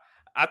though.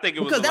 I think it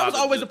was because that was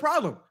always the a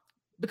problem.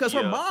 Because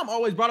her mom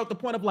always brought up the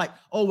point of like,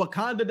 oh,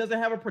 Wakanda doesn't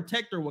have a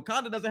protector.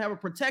 Wakanda doesn't have a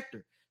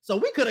protector. So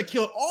we could have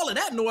killed all of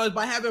that noise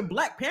by having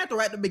Black Panther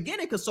at the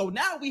beginning. Because so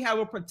now we have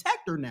a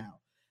protector now.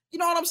 You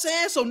know what I'm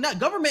saying? So now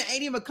government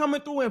ain't even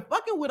coming through and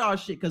fucking with our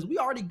shit because we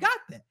already got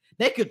that.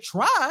 They could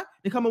try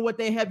to come in with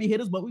their heavy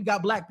hitters, but we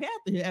got Black Panther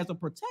here as a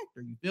protector.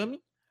 You feel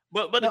me?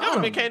 But the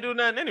government can't do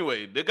nothing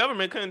anyway. The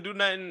government couldn't do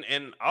nothing,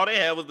 and all they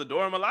had was the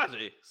Dora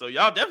Milaje. So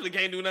y'all definitely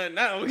can't do nothing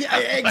now. Yeah,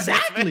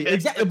 exactly.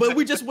 But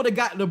we just would have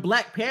gotten the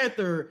Black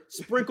Panther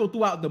sprinkled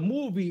throughout the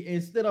movie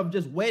instead of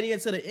just waiting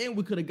until the end.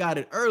 We could have got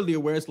it earlier,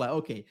 where it's like,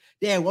 okay,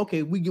 damn,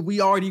 okay, we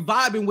already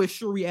vibing with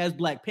Shuri as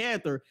Black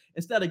Panther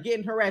instead of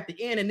getting her at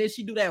the end, and then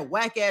she do that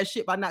whack ass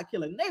shit by not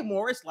killing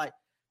Namor. It's like,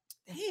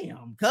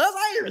 damn, cuz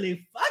I ain't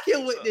really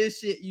fucking with this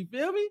shit. You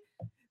feel me?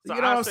 So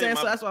you know what I'm saying?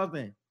 So that's what I'm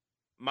saying.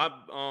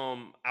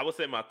 I would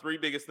say my three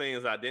biggest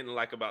things I didn't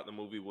like about the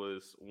movie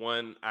was,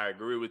 one, I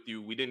agree with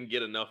you. We didn't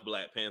get enough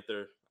Black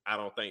Panther. I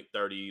don't think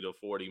 30 to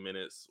 40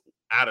 minutes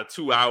out of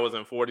 2 hours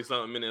and 40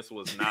 something minutes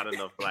was not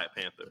enough Black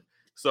Panther.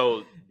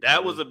 So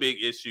that was a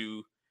big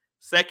issue.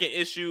 Second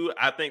issue,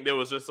 I think there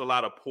was just a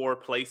lot of poor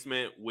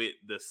placement with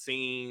the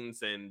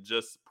scenes and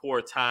just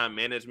poor time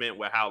management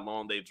with how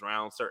long they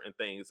drowned certain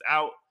things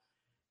out.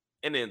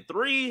 And then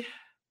three,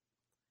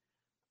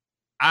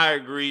 I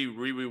agree,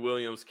 Riri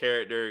Williams'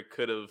 character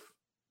could have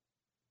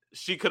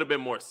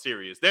been more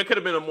serious. There could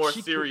have been a more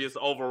serious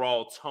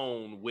overall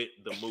tone with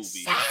the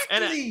movie.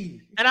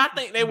 Exactly. And I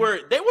think they were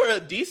a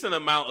decent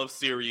amount of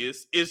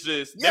serious. It's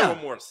just they were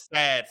more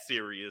sad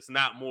serious,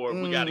 not more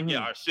we got to get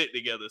our shit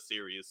together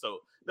serious. So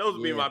those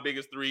would be my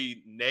biggest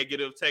three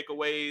negative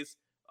takeaways.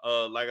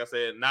 Like I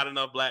said, not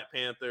enough Black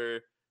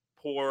Panther,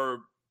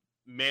 poor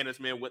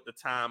management with the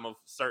time of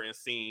certain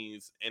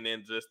scenes, and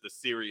then just the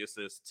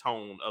seriousness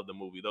tone of the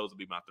movie. Those would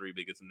be my three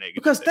biggest negatives.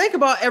 Because think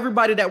about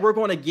everybody that we're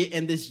going to get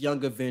in this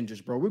Young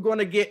Avengers, bro. We're going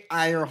to get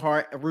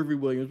Ironheart, Riri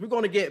Williams. We're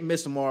going to get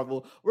Miss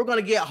Marvel. We're going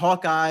to get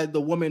Hawkeye,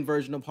 the woman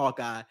version of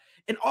Hawkeye.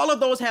 And all of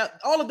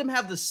them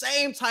have the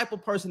same type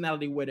of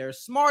personality where they're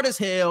smart as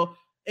hell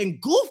and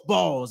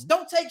goofballs.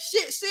 Don't take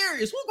shit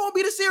serious. Who's going to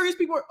be the serious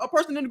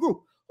person in the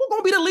group? Who's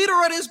going to be the leader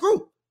of this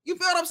group? You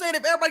feel what I'm saying?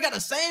 If everybody got the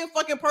same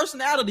fucking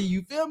personality,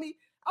 you feel me?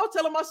 I was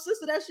telling my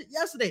sister that shit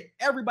yesterday.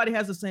 Everybody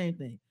has the same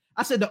thing.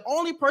 I said the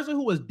only person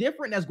who is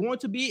different that's going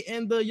to be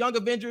in the Young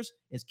Avengers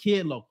is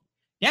Kid Loki.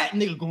 That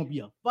nigga gonna be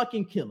a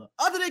fucking killer.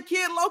 Other than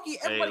Kid Loki,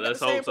 everybody got the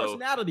same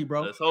personality,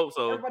 bro. Let's hope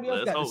so. Everybody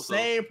else got the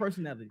same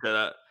personality.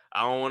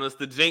 I don't want us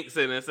to jinx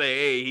it and say,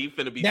 hey, he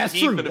finna be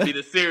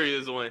the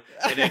serious one.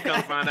 And then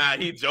come find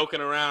out he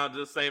joking around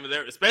just same as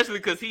everything. Especially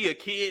because he a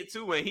kid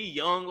too and he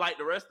young like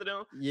the rest of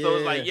them. Yeah. So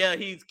it's like, yeah,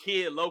 he's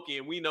Kid Loki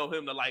and we know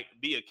him to like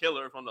be a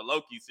killer from the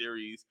Loki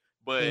series.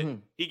 But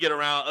he get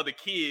around other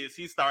kids,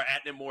 he start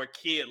acting more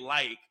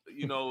kid-like,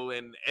 you know,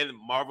 and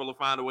Marvel will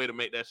find a way to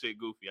make that shit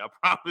goofy. I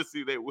promise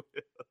you they will.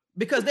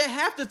 Because they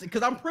have to,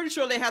 because I'm pretty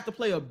sure they have to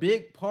play a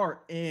big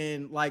part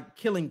in like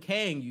killing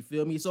Kang, you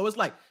feel me? So it's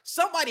like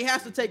somebody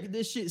has to take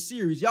this shit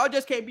serious. Y'all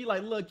just can't be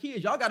like little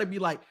kids. Y'all got to be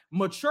like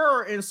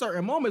mature in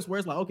certain moments where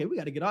it's like, okay, we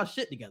got to get our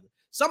shit together.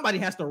 Somebody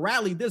has to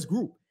rally this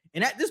group.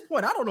 And at this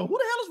point, I don't know who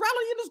the hell is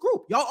rallying this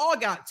group. Y'all all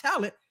got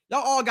talent.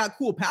 Y'all all got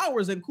cool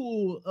powers and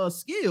cool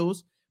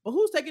skills. But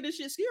who's taking this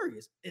shit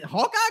serious? Is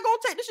Hawkeye gonna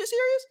take this shit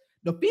serious?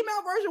 The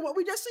female version, what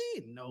we just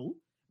seen? No.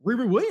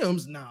 Riri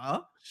Williams,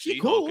 nah. She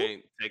cool.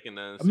 Ain't taking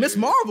Miss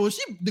Marvel,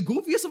 she the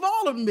goofiest of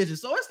all of them bitches.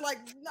 So it's like,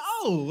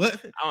 no.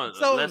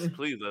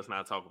 Let's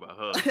not talk about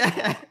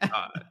her.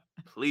 God,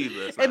 please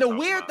let's not. And the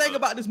weird thing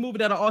about this movie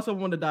that I also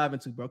want to dive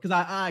into, bro, because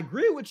I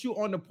agree with you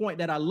on the point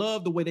that I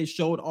love the way they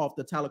showed off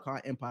the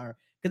Talokan Empire.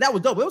 Because that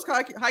was dope. It was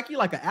kind of high-key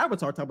like an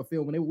Avatar type of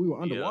film when we were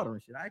underwater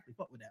and shit. I actually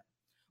fuck with that.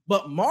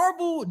 But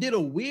Marvel did a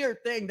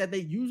weird thing that they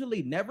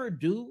usually never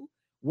do,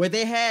 where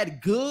they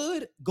had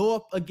good go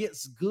up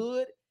against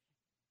good,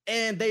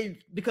 and they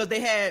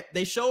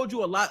showed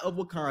you a lot of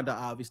Wakanda,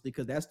 obviously,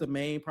 because that's the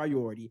main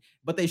priority.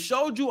 But they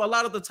showed you a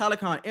lot of the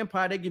Talokan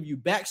Empire. They give you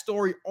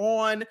backstory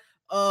on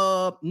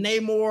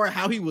Namor,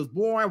 how he was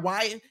born,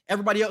 why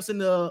everybody else in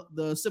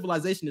the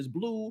civilization is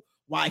blue,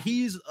 why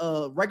he's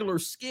regular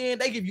skin.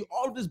 They give you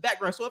all of this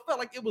background. So it felt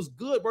like it was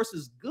good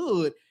versus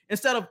good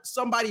instead of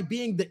somebody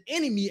being the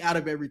enemy out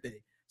of everything.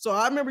 So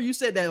I remember you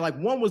said that like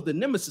one was the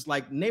nemesis,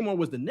 like Namor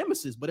was the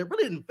nemesis, but it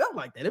really didn't feel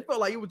like that. It felt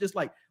like it was just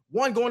like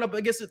one going up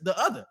against the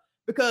other.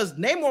 because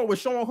Namor was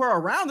showing her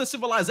around the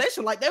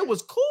civilization like they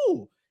was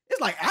cool.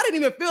 It's like I didn't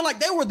even feel like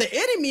they were the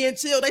enemy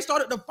until they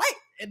started to fight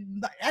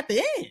at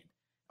the end,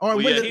 or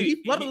when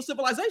he flooded the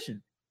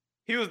civilization.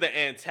 He was the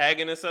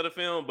antagonist of the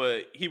film,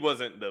 but he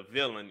wasn't the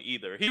villain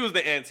either. He was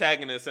the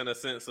antagonist in a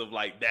sense of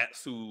like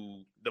that's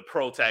who the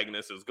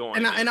protagonist is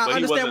going. And I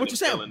understand what you're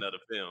saying. Of the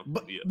film.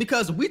 But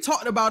because we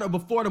talked about it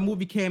before the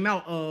movie came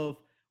out,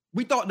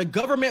 we thought the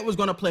government was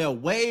going to play a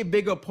way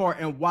bigger part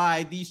in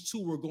why these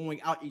two were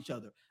going out each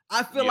other.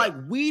 I feel like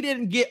we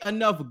didn't get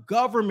enough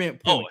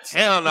government points. Oh,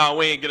 hell no,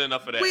 we didn't get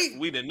enough of that.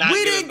 We did not.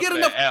 We didn't get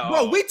enough.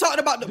 Bro, we talked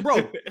about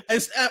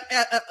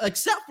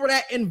except for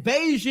that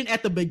invasion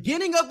at the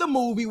beginning of the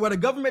movie where the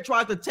government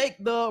tried to take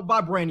the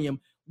vibranium.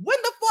 When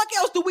the fuck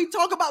else do we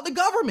talk about the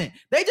government?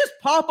 They just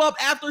pop up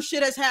after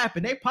shit has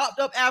happened. They popped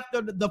up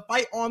after the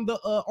fight on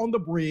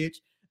the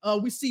bridge.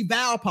 We see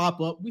Val pop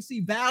up. We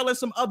see Val in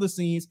some other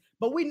scenes,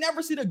 but we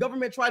never see the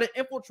government try to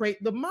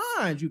infiltrate the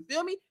mines. You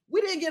feel me? We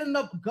didn't get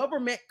enough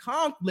government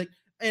conflict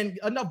and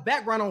enough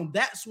background on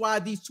that's why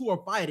these two are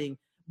fighting.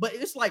 But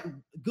it's like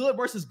good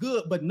versus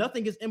good, but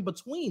nothing is in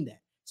between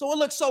that. So it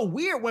looks so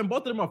weird when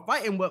both of them are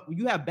fighting. But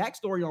you have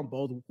backstory on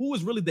both. Who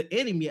is really the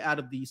enemy out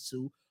of these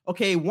two?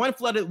 Okay, one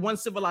flooded one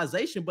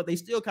civilization, but they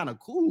still kind of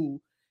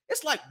cool.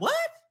 It's like what?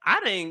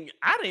 I didn't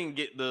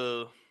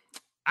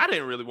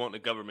really want the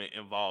government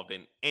involved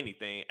in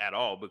anything at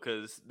all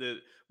because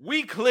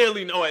we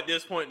clearly know at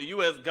this point the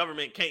U.S.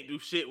 government can't do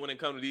shit when it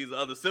comes to these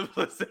other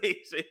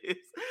civilizations.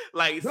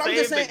 Like, but I'm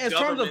just saying, in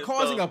terms of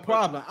causing a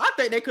problem, I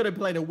think they could have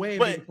played a way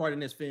bigger part in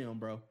this film,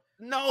 bro.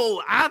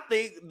 No, I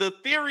think the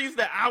theories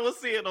that I was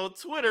seeing on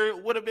Twitter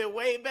would have been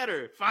way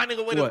better. Finding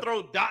a way to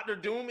throw Dr.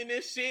 Doom in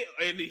this shit,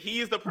 and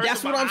he's the person.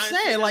 That's what I'm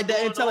saying, like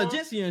the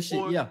intelligentsia and shit,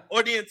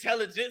 or the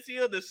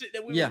intelligentsia, the shit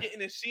that we were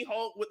getting in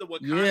She-Hulk with the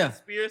Wakanda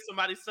spear,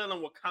 somebody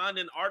selling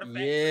Wakandan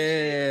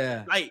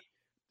artifacts, like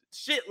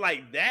shit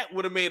like that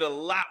would have made a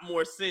lot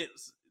more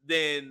sense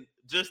than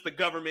just the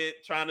government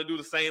trying to do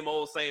the same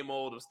old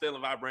of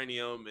stealing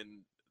vibranium,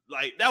 and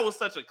like that was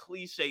such a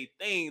cliche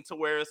thing to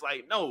where it's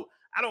like, no.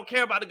 I don't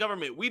care about the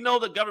government. We know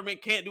the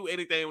government can't do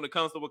anything when it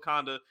comes to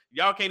Wakanda.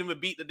 Y'all can't even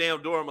beat the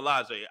damn Dora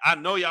Milaje. I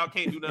know y'all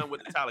can't do nothing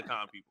with the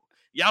Talokan people.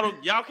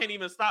 Y'all can't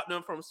even stop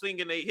them from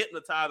singing a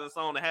hypnotizing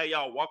song to have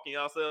y'all walking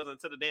yourselves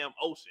into the damn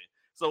ocean.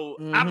 So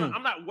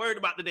I'm not worried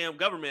about the damn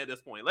government at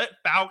this point. Let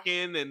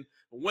Falcon and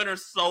Winter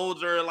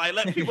Soldier, like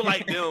let people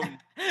like them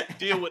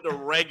deal with the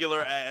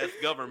regular ass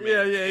government.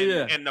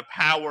 And the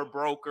power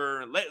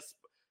broker.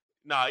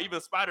 Even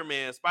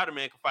Spider-Man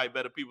can fight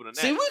better people than that.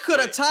 See, we could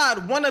have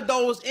tied one of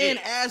those in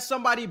as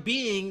somebody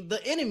being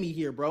the enemy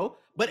here, bro.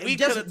 But we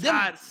could have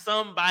tied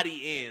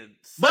somebody in.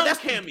 But that's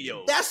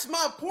cameo. That's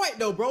my point,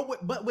 though, bro.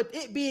 But with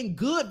it being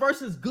good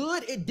versus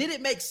good, it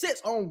didn't make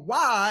sense on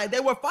why they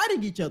were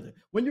fighting each other.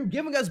 When you're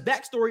giving us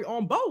backstory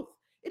on both,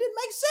 it didn't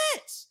make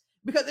sense.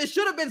 Because it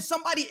should have been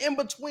somebody in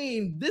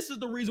between. This is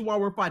the reason why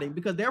we're fighting.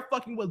 Because they're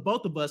fucking with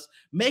both of us,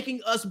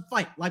 making us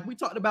fight. Like we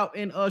talked about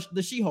in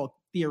the She-Hulk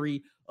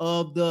theory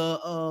of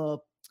the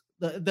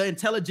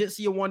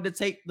intelligentsia wanted to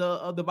take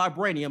the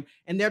vibranium,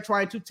 and they're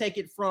trying to take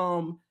it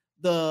from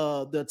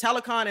the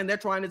Talokan, and they're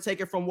trying to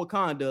take it from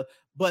Wakanda.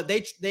 But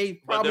they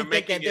probably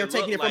think that they're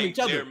taking it from each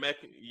other.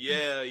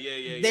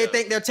 They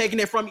think they're taking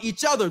it from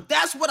each other.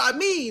 That's what I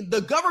mean.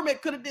 The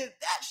government could have did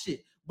that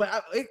shit.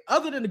 But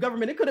other than the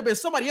government, it could have been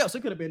somebody else.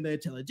 It could have been the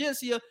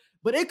intelligentsia,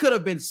 but it could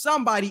have been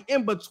somebody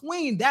in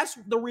between. That's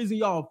the reason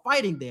y'all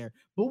fighting there.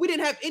 But we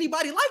didn't have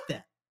anybody like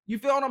that. You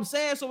feel what I'm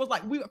saying? So it's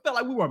like we felt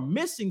like we were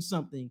missing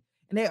something,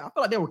 and I felt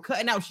like they were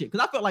cutting out shit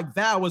because I felt like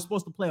Val was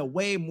supposed to play a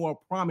way more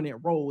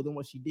prominent role than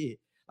what she did.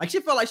 Like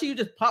she felt like she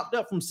just popped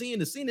up from scene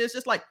to scene. It's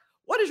just like,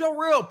 what is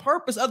your real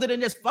purpose other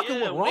than just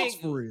fucking with Ross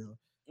for real?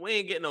 We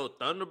ain't getting no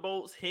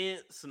Thunderbolts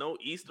hints, no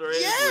Easter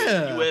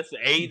eggs with U.S.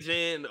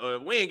 agent, or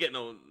we ain't getting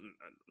no.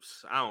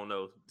 I don't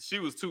know. She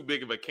was too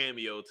big of a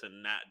cameo to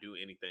not do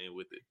anything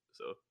with it.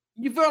 So.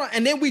 You feel,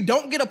 and then we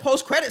don't get a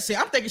post-credit scene.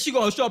 I'm thinking she's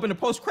gonna show up in the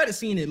post-credit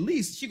scene at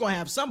least. She's gonna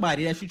have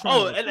somebody that she's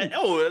trying to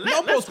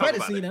no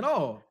post-credit scene at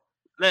all.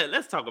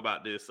 Let's talk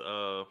about this.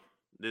 The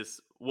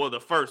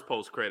first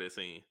post-credit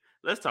scene.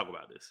 Let's talk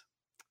about this.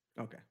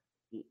 Okay.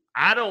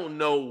 I don't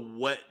know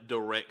what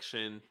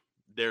direction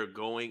they're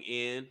going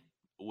in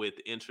with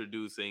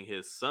introducing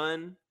his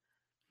son.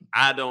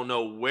 I don't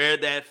know where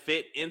that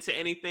fit into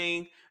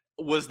anything.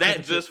 Was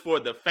that just for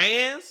the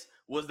fans?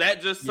 Was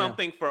that just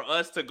something for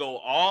us to go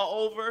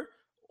all over?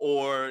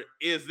 Or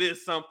is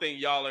this something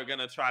y'all are going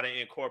to try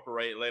to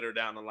incorporate later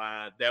down the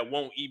line that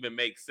won't even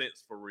make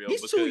sense for real?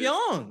 He's too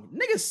young.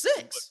 Nigga's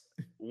 6.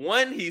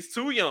 One, he's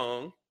too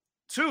young.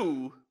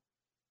 Two,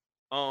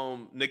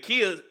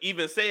 Nakia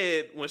even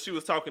said when she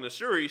was talking to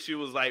Shuri, she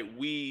was like,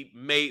 we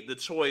made the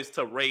choice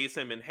to raise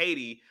him in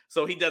Haiti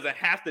so he doesn't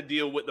have to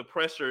deal with the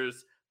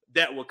pressures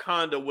that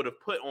Wakanda would have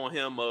put on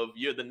him of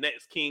you're the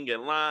next king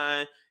in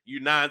line. You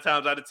 9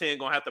 times out of 10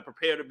 gonna have to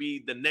prepare to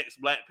be the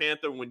next Black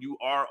Panther when you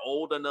are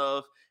old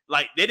enough.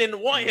 Like they didn't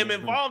want him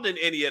involved in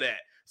any of that.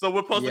 So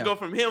we're supposed to go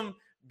from him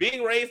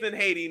being raised in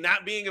Haiti,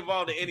 not being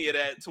involved in any of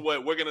that, to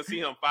what we're gonna see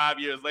him 5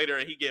 years later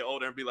and he get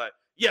older and be like,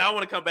 yeah, I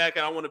want to come back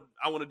and I want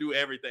to do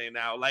everything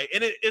now. Like,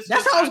 and it's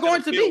That's just how it's not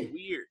going to feel be.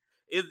 weird.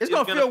 It's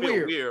gonna feel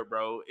weird,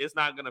 bro. It's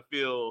not gonna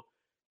feel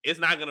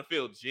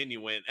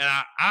genuine. And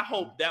I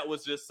hope that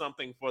was just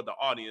something for the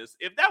audience.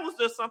 If that was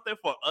just something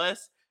for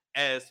us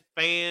as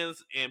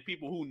fans and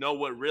people who know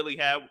what really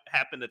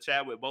happened to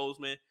Chadwick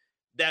Boseman,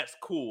 that's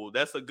cool.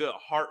 That's a good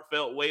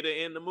heartfelt way to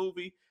end the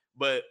movie.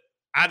 But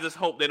I just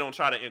hope they don't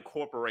try to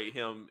incorporate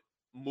him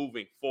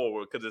moving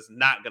forward because it's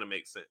not gonna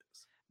make sense.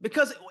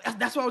 Because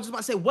that's what I was just about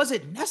to say. Was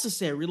it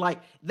necessary?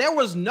 Like, there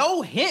was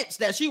no hints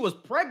that she was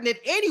pregnant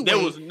anyway. There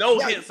was no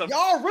hints of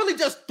y'all really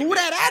just threw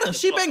that at her.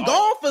 She been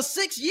gone for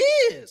 6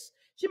 years.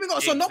 She been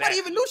gone, so nobody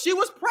even knew she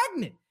was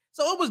pregnant.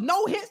 So it was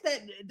no hints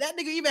that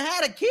nigga even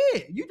had a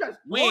kid. You just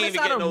we ain't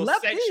get no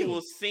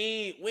sexual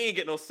scene. We ain't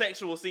get no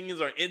sexual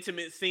scenes or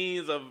intimate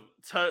scenes of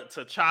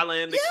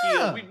T'Challa and the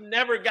kid. We've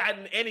never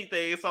gotten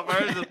anything. So for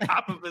her to just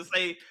pop up and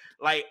say,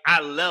 like,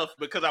 I left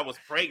because I was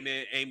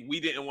pregnant and we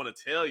didn't want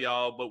to tell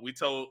y'all, but we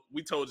told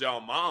y'all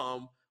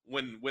mom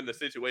when the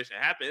situation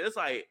happened. It's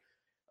like,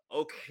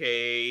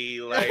 okay,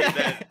 like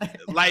that,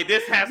 like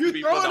this has to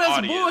be for the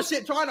audience.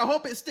 Bullshit, trying to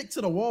hope it stick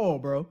to the wall,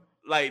 bro.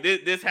 Like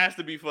this has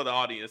to be for the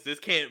audience. This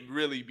can't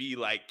really be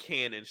like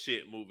canon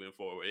shit moving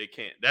forward. It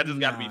can't. That just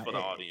got to be for the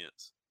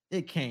audience.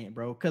 It can't,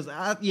 bro. Because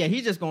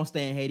he's just gonna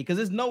stay in Haiti because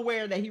there's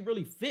nowhere that he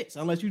really fits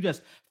unless you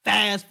just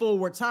fast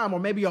forward time or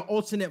maybe an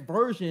alternate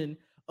version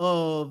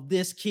of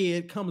this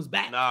kid comes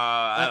back.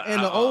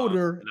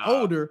 Older.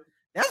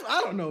 That's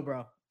I don't know,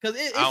 bro. Because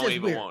it's I don't just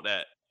even weird. Want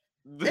that.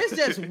 It's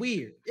just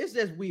weird. It's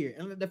just weird.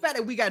 And the fact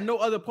that we got no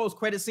other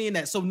post-credit scene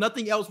that so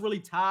nothing else really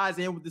ties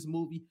in with this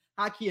movie.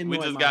 We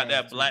just got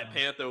that Black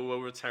Panther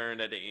will return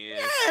at the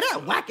end. Yeah,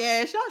 that whack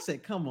ass. Y'all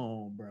said, come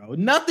on, bro.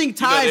 Nothing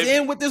ties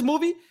in with this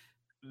movie.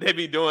 They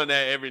be doing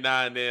that every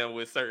now and then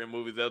with certain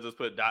movies. They'll just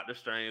put Doctor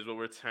Strange will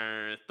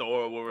return,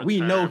 Thor will return. We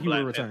know he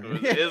will return.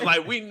 It's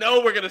like we know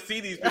we're gonna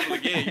see these people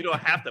again. You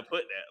don't have to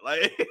put that.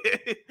 Like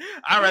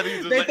I'd rather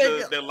you just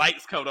let the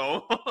lights come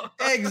on.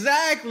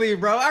 Exactly,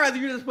 bro. I'd rather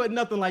you just put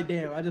nothing like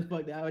damn. I just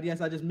fucked out.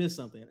 Yes, I just missed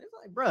something. It's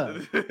like, bro,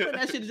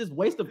 that shit is just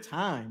waste of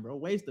time, bro.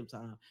 Waste of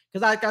time.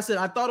 Because like I said,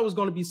 I thought it was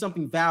gonna be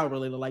something Val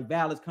related. Like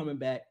Val is coming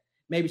back.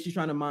 Maybe she's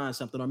trying to mine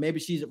something, or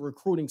maybe she's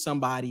recruiting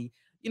somebody.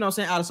 You know what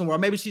I'm saying, out of somewhere.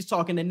 Maybe she's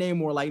talking to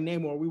Namor, like,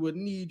 Namor, we would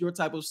need your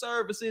type of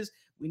services.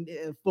 We need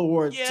to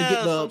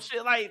get some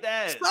shit like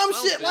that. Some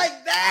shit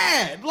like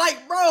that.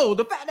 Like, bro,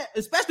 the fact that,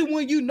 especially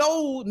when you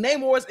know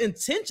Namor's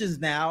intentions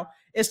now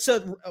is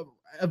to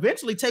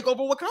eventually take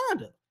over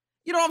Wakanda.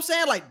 You know what I'm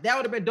saying? Like, that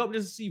would have been dope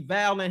just to see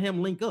Val and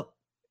him link up.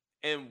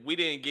 And we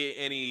didn't get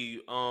any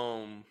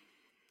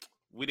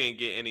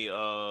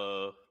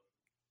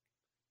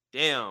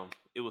damn,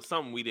 it was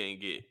something we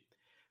didn't get.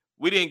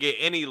 We didn't get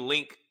any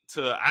link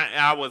to,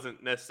 I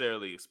wasn't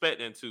necessarily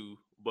expecting to,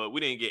 but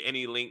we didn't get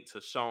any link to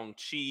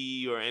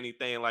Shang-Chi or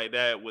anything like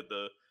that with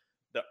the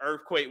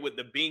earthquake with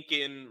the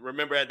beacon.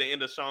 Remember at the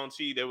end of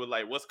Shang-Chi, they were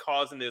like, what's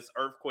causing this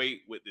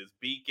earthquake with this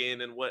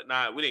beacon and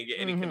whatnot? We didn't get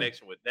any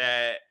connection with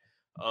that.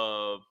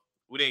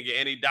 We didn't get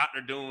any Doctor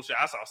Doom shit.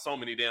 I saw so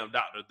many damn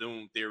Doctor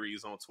Doom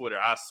theories on Twitter.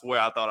 I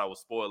swear I thought I was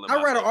spoiling.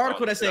 I read an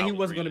article that said he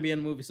wasn't going to be in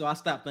the movie, so I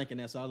stopped thinking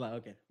that. So I was like,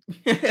 okay.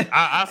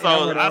 I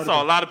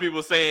saw a lot of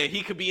people saying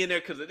he could be in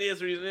there because of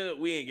this reason.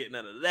 We ain't get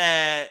none of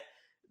that.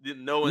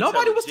 Didn't know.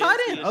 Nobody was tied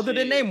in other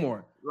than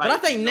Namor. Like, but I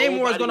think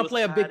Namor is going to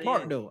play a big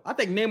part, though. I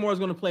think Namor is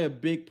going to play a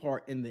big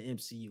part in the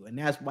MCU, and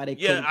that's why they.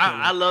 Yeah,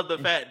 I love the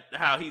fact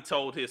how he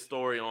told his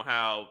story on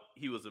how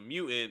he was a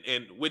mutant,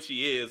 and which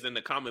he is in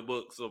the comic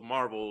books of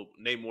Marvel.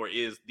 Namor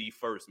is the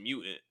first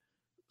mutant,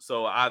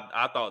 so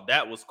I thought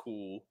that was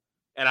cool,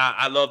 and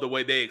I love the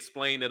way they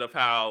explained it of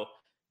how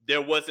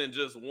there wasn't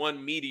just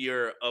one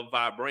meteor of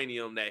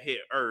vibranium that hit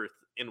Earth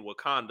in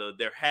Wakanda.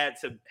 There had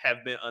to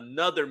have been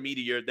another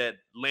meteor that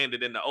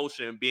landed in the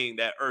ocean, being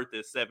that Earth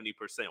is 70%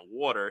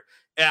 water.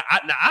 And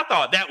I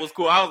thought that was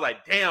cool. I was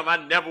like, damn, I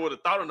never would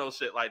have thought of no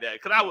shit like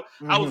that. Because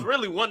I was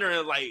really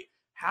wondering, like,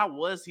 how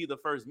was he the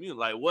first mutant?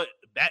 Like, what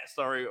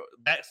backstory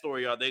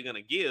are they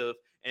gonna give?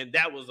 And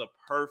that was a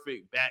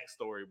perfect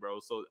backstory, bro.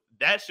 So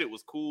that shit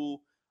was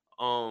cool.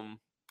 And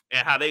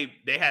how they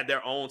had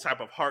their own type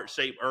of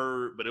heart-shaped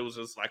herb, but it was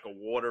just like a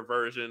water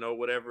version or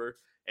whatever.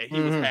 And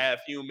he was half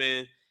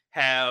human,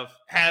 half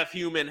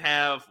human,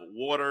 half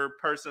water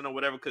person or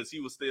whatever, because he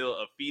was still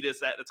a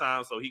fetus at the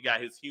time. So he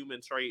got his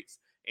human traits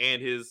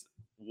and his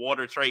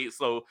water traits.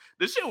 So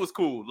the shit was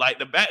cool. Like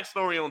the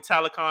backstory on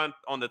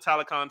the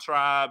Talokan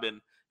tribe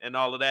and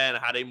all of that,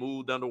 and how they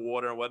moved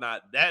underwater and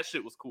whatnot. That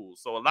shit was cool.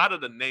 So a lot of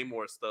the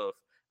Namor stuff,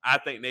 I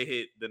think they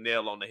hit the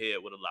nail on the head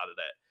with a lot of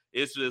that.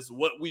 It's just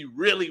what we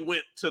really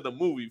went to the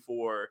movie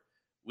for,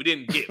 we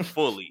didn't get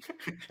fully.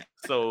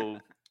 So,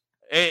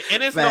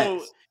 and it's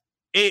Facts.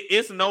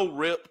 It's no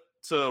rip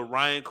to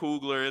Ryan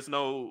Coogler. It's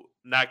no,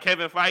 now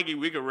Kevin Feige,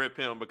 we could rip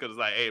him because it's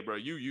like, hey, bro,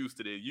 you used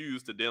to this. You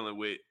used to dealing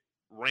with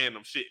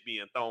random shit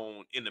being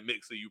thrown in the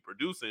mix of you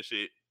producing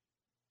shit.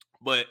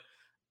 But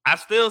I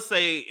still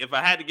say, if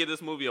I had to give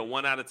this movie a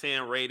 1 out of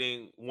 10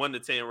 rating, 1 to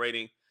 10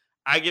 rating,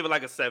 I give it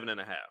like a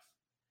 7.5.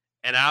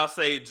 And I'll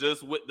say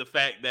just with the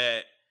fact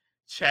that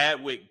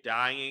Chadwick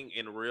dying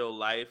in real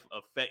life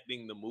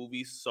affecting the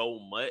movie so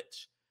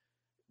much,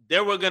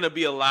 there were going to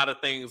be a lot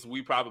of things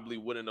we probably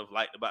wouldn't have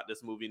liked about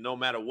this movie, no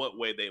matter what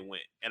way they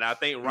went. And I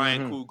think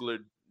Ryan Coogler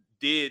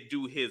did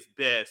do his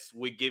best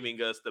with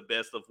giving us the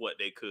best of what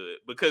they could,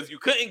 because you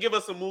couldn't give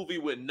us a movie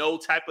with no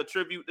type of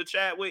tribute to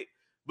Chadwick,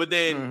 but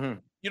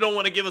then you don't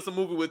want to give us a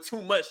movie with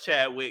too much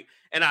Chadwick.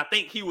 And I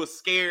think he was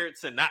scared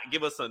to not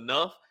give us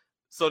enough.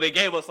 So they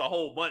gave us a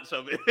whole bunch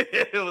of it.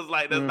 It was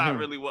like, that's not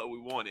really what we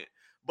wanted.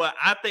 But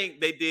I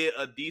think they did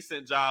a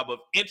decent job of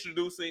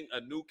introducing a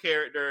new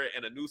character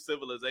and a new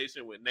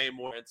civilization with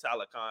Namor and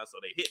Talokan. So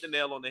they hit the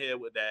nail on the head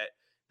with that.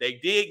 They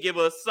did give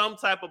us some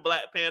type of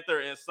Black Panther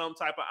and some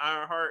type of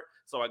Ironheart.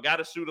 So I got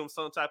to shoot them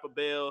some type of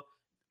bell.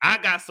 I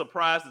got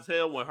surprised as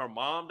hell when her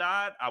mom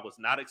died. I was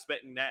not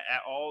expecting that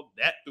at all.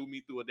 That threw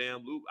me through a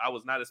damn loop. I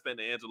was not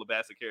expecting the Angela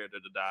Bassett character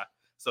to die.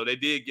 So they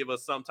did give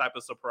us some type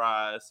of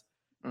surprise.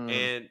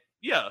 And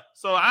yeah,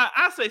 so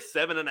I say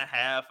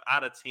 7.5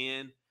 out of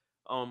 10.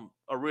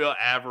 A real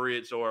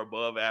average or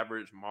above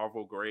average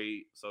Marvel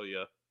grade. So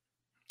yeah,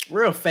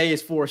 real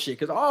Phase 4 shit.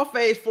 Because all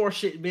Phase 4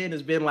 shit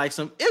has been like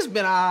it's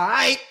been all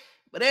right,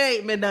 but it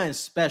ain't been nothing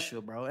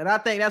special, bro. And I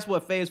think that's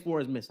what Phase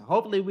 4 is missing.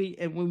 Hopefully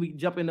when we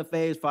jump into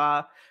Phase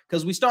 5,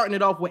 because we starting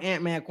it off with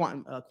Ant-Man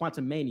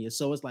Quantumania.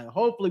 So it's like,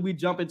 hopefully we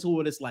jump into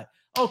it. It's like,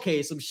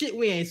 okay, some shit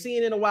we ain't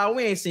seen in a while.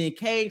 We ain't seen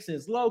Kang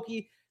since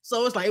Loki.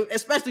 So it's like,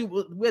 especially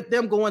with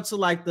them going to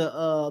like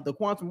the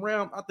quantum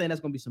realm, I think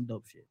that's gonna be some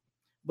dope shit.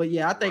 But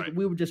yeah, I think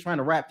we were just trying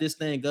to wrap this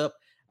thing up.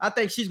 I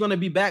think she's going to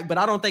be back, but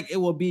I don't think it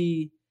will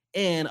be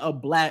in a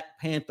Black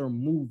Panther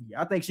movie.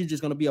 I think she's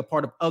just going to be a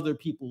part of other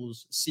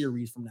people's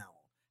series from now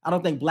on. I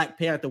don't think Black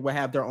Panther will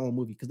have their own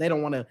movie because they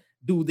don't want to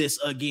do this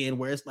again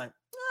where it's like,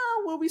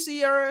 oh, will we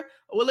see her?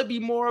 Or will it be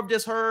more of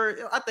just her?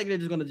 I think they're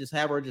just going to just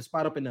have her just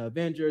spot up in the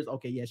Avengers.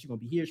 Okay, yeah, she's going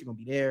to be here. She's going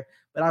to be there.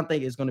 But I don't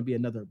think it's going to be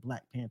another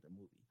Black Panther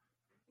movie.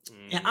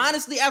 And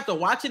honestly, after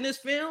watching this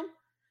film,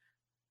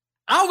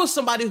 I was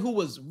somebody who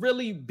was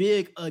really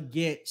big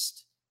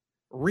against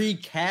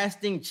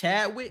recasting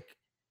Chadwick,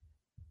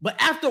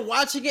 but after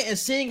watching it and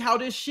seeing how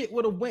this shit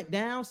would have went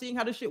down,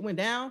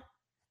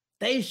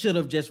 they should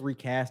have just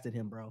recasted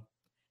him, bro.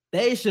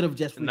 They should have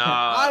just recast.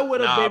 I would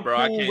have been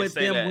cool with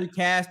them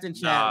recasting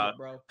Chadwick,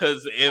 bro.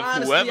 Because if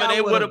whoever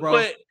they would have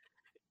put,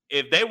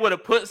 if they would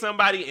have put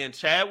somebody in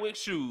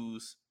Chadwick's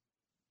shoes,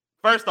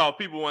 first off,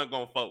 people weren't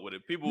gonna fuck with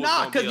it.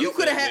 Because you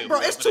could have had,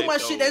 bro. It's too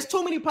much shit. There's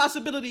too many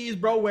possibilities,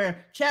 bro.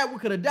 Where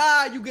Chadwick could have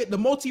died. You get the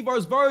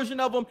multiverse version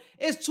of him.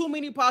 It's too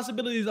many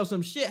possibilities of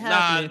some shit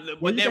happening.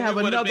 But you can have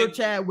another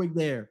Chadwick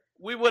there.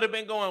 We would have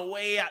been going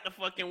way out the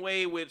fucking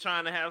way with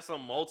trying to have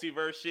some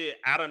multiverse shit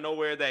out of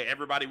nowhere that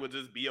everybody would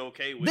just be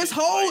okay with. This is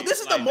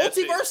the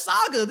multiverse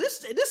saga.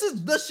 This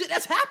is the shit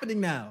that's happening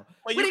now.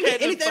 We didn't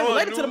get anything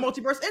related to the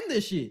multiverse in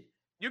this shit.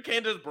 You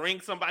can't just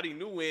bring somebody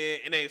new in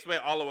and they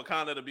expect all of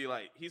Wakanda to be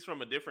like, he's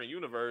from a different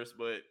universe,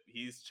 but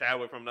he's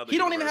Chadwick from another universe. He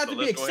don't even have to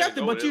be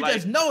accepted, but you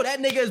just know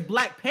that nigga is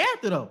Black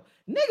Panther, though.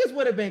 Niggas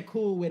would have been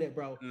cool with it,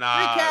 bro.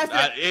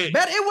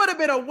 It would have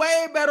been a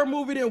way better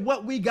movie than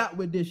what we got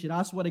with this shit.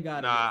 I swear to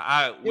God.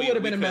 It would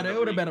have been better. It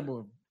would have been a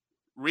movie.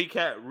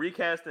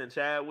 Recasting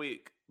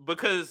Chadwick,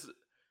 because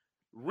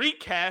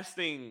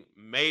recasting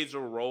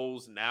major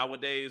roles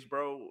nowadays,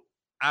 bro,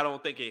 I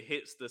don't think it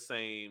hits the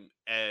same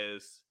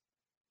as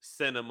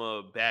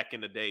cinema back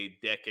in the day,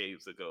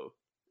 decades ago.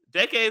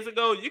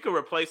 You could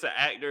replace an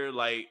actor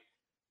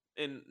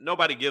and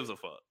nobody gives a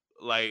fuck.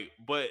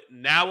 But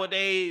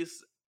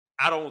nowadays,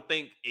 I don't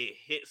think it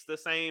hits the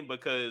same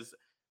because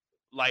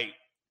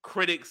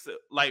critics,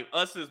 like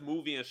us as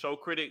movie and show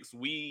critics,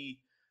 we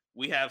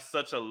have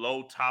such a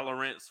low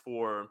tolerance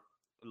for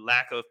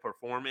lack of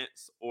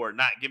performance or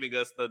not giving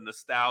us the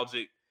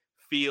nostalgic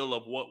feel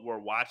of what we're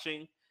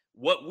watching.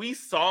 What we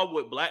saw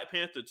with Black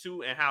Panther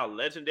 2 and how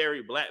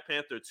legendary Black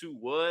Panther 2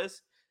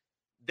 was,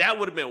 that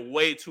would have been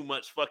way too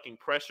much fucking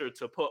pressure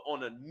to put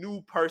on a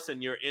new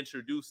person you're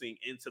introducing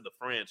into the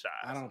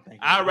franchise.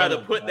 I'd rather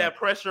put that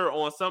pressure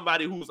on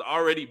somebody who's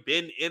already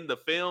been in the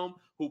film,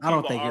 who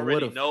people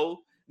already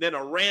know, than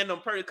a random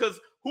person. Because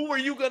who are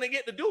you going to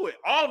get to do it?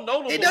 All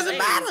notable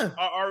names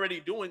are already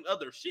doing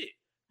other shit.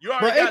 You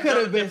already got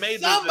Jonathan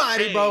Majors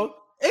somebody, bro.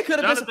 It could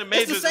have been Jonathan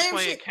Majors is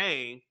playing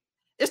Kang.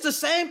 It's the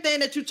same thing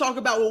that you talk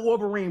about with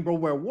Wolverine, bro,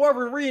 where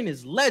Wolverine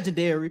is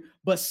legendary,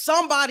 but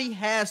somebody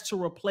has to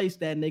replace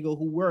that nigga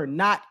who we're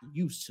not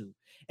used to.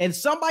 And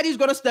somebody's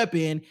going to step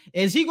in.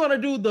 Is he going to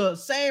do the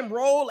same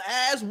role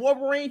as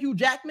Wolverine, Hugh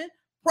Jackman?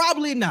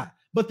 Probably not.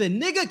 But the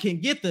nigga can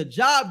get the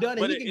job done,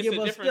 and he can give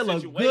us still a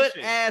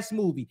good-ass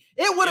movie.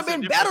 It would have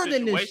been better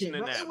than this shit,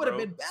 bro. It would have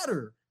been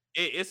better.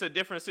 It's a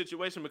different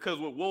situation because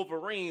with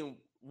Wolverine,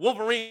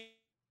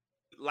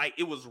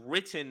 it was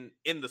written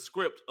in the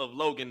script of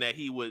Logan that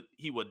he would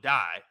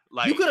die.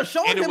 You could have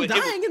shown him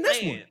dying in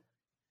this one.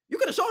 You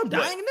could have shown him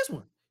dying in this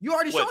one. You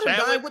already showed him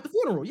dying with the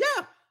funeral.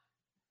 Yeah.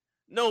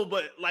 No,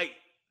 but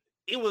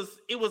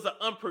it was an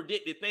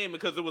unpredicted thing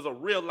because it was a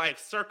real life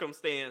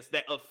circumstance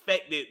that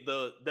affected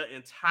the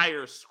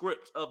entire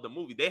script of the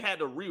movie. They had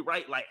to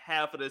rewrite like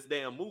half of this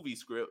damn movie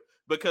script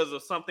because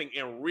of something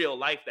in real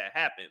life that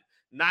happened.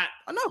 Not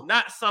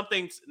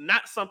something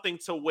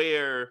to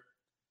where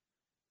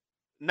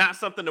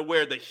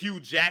the Hugh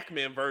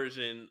Jackman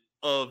version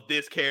of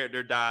this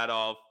character died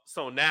off.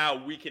 So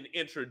now we can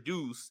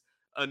introduce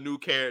a new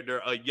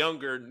character, a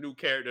younger new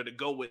character to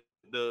go with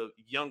the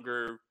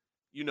younger,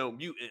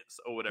 mutants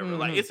or whatever. Mm-hmm.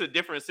 Like, it's a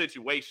different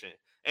situation.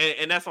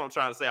 And that's what I'm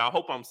trying to say. I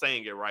hope I'm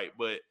saying it right,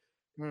 but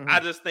I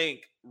just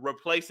think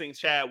replacing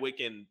Chadwick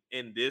in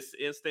this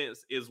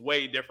instance is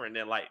way different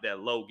than like that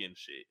Logan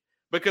shit.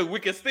 Because we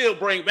can still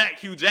bring back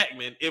Hugh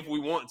Jackman if we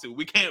want to.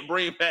 We can't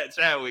bring back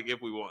Chadwick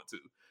if we want to.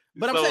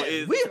 But so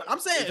I'm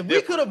saying if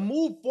we could have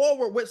moved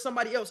forward with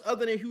somebody else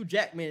other than Hugh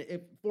Jackman,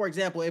 if, for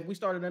example, if we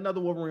started another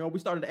Wolverine or we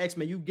started the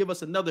X-Men, you give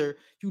us another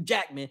Hugh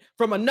Jackman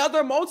from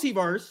another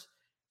multiverse,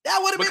 that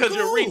would have been cool.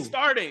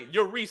 Because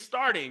you're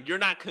restarting. You're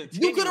not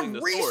continuing. You could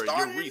have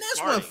restarted in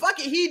this one. Fuck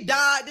it, he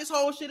died. This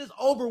whole shit is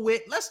over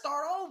with. Let's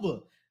start over.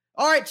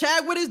 All right,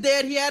 Chadwick is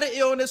dead. He had an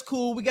illness.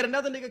 Cool. We got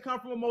another nigga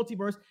come from a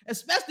multiverse,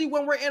 especially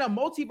when we're in a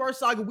multiverse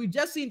saga. We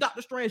just seen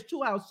Doctor Strange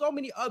 2, how so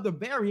many other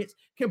variants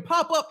can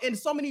pop up in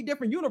so many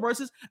different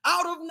universes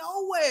out of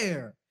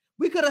nowhere.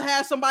 We could have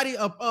had somebody,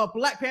 a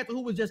Black Panther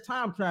who was just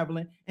time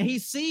traveling, and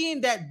he's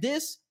seeing that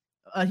this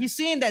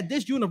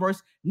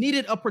universe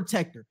needed a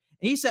protector.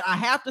 And he said, I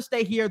have to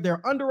stay here. They're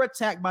under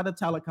attack by the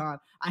Talokan.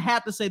 I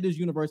have to save this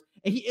universe.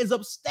 And he ends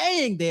up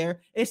staying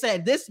there and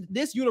said, this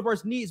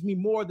universe needs me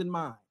more than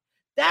mine.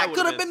 That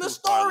could have been the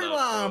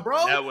storyline,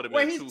 bro.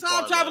 Where he's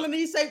time traveling and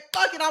he say,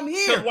 fuck it, I'm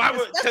here.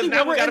 Especially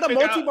when we're in the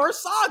multiverse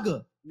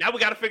saga. Now we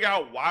got to figure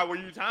out, why were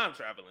you time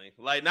traveling?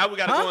 Like, now we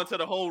got to go into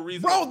the whole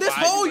reason. Bro, this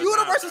whole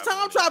universe is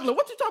time traveling.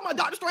 What you talking about,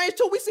 Doctor Strange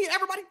 2? We seen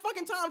everybody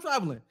fucking time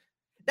traveling.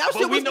 That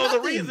shit was we know the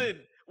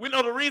reason. We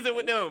know the reason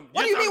with them.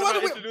 What do you mean? What do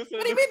you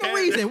mean the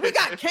reason? We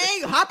got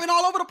Kang hopping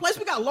all over the place.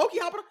 We got Loki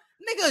hopping.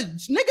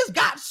 Niggas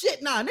got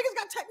shit now. Niggas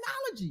got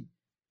technology.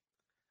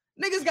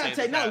 Niggas got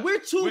technology. We're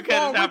too far. We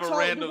can't have a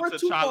random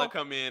T'Challa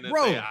come in and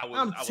say,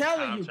 I'm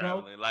telling you,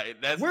 bro.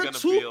 Like, that's we're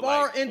too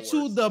far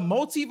into the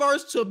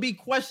multiverse to be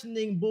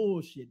questioning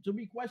bullshit, to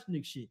be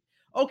questioning shit.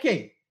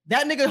 Okay,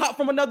 that nigga hop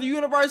from another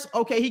universe.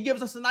 Okay, he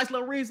gives us a nice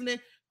little reasoning.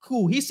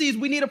 Cool. He sees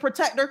we need a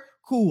protector.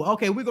 Cool.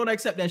 Okay, we're gonna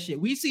accept that shit.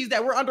 We sees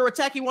that we're under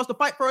attack. He wants to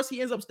fight for us. He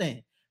ends up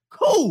staying.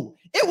 Cool.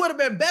 It would have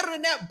been better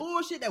than that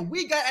bullshit that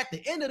we got at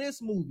the end of this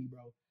movie,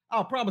 bro.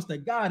 I promise to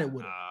God it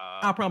would have.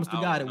 I promise to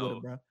God it would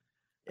have, bro.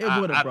 It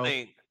would have, bro.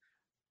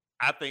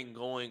 I think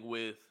going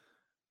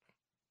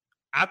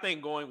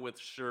with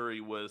Shuri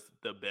was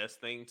the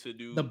best thing to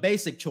do. The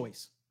basic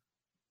choice.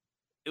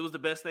 It was the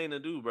best thing to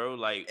do, bro.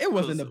 Like, it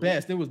wasn't the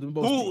best. It was the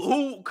most.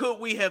 Who could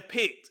we have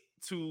picked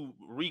to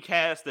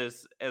recast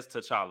as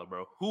T'Challa,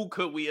 bro? Who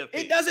could we have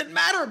picked? It doesn't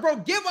matter, bro.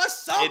 Give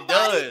us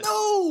somebody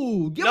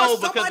new. Give us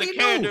somebody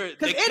new.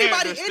 Because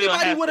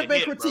anybody would have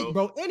been critiqued,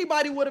 bro.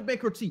 Anybody would have been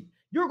critiqued.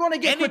 You're going to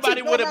get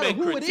anybody would have been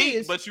who it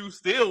is, but you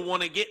still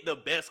want to get the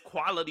best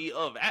quality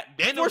of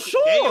Daniel. For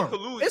sure, Daniel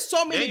Kaluuya, it's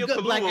so many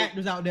good black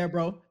actors out there,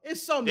 bro.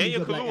 It's so many.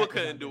 Daniel Kaluuya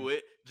couldn't do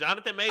it.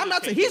 Jonathan Majors. I'm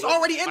not saying he's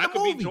already in the movie.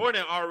 Michael B.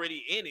 Jordan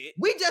already in it.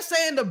 We just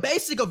saying the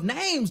basic of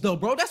names, though,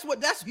 bro. That's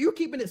you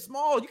keeping it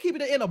small. You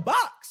keeping it in a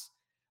box.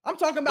 I'm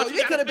talking about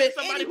it could have been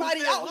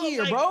anybody out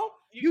here, bro.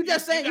 You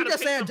just saying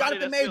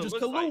Jonathan Majors,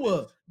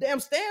 Kaluuya, damn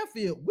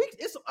Stanfield.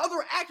 It's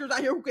other actors out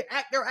here who can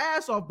act their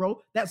ass off,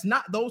 bro. That's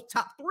not those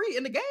top 3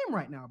 in the game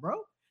right now,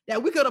 bro.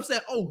 That we could have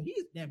said, oh, he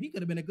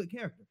could have been a good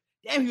character.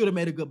 Damn, he would have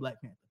made a good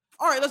Black Panther.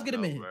 All right, let's get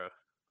him in here.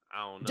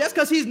 I don't know. Just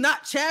because he's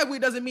not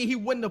Chadwick doesn't mean he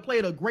wouldn't have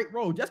played a great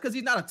role. Just because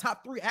he's not a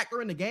top 3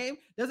 actor in the game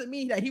doesn't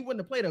mean that he wouldn't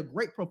have played a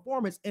great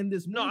performance in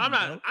this movie. No,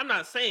 I'm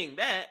not saying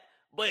that,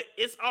 but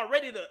it's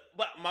already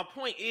but my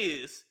point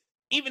is,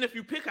 even if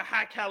you pick a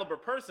high caliber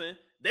person,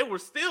 they were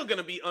still going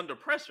to be under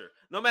pressure,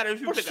 no matter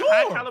if you pick a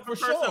high caliber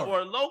person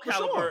or a low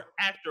caliber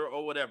actor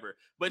or whatever.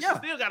 But you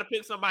still got to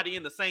pick somebody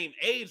in the same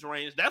age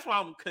range. That's why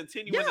I'm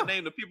continuing to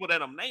name the people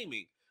that I'm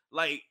naming.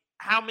 Like,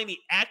 how many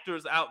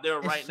actors out there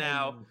right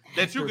now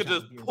that you could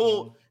just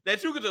pull,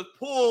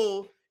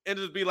 and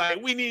just be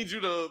like, we need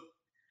you to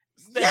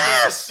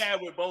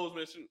stab with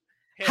Boseman shoot.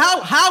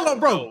 How long,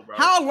 bro?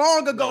 How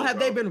long ago have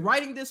they been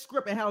writing this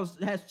script, and how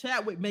has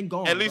Chadwick been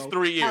gone? At least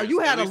 3 years. You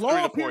had a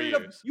long period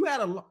of you had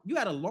a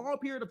long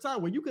period of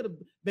time where you could have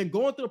been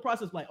going through the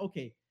process. Like,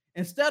 okay,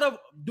 instead of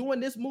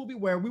doing this movie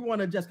where we want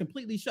to just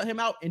completely shut him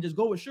out and just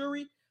go with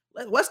Shuri,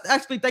 let's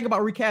actually think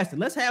about recasting.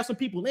 Let's have some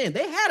people in.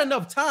 They had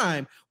enough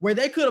time where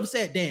they could have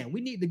said, "Damn,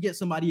 we need to get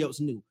somebody else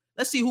new.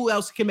 Let's see who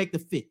else can make the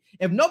fit."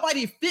 If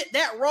nobody fit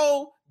that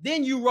role,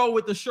 then you roll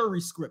with the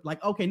Shuri script.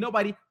 Like, okay,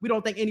 we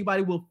don't think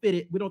anybody will fit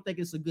it. We don't think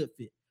it's a good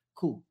fit.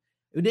 Cool.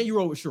 And then you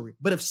roll with Shuri.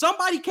 But if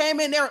somebody came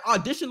in there and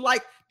auditioned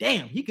like,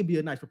 damn, he could be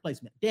a nice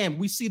replacement. Damn,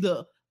 we see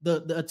the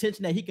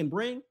attention that he can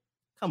bring.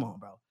 Come on,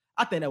 bro.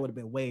 I think that would have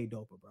been way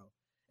doper, bro.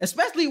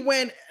 Especially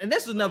when, and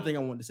this is another thing I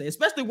wanted to say,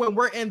 especially when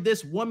we're in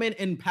this woman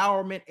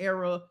empowerment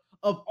era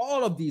of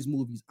all of these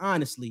movies,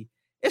 honestly.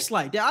 It's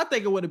like that. I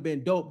think it would have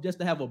been dope just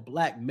to have a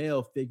black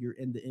male figure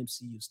in the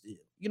MCU still.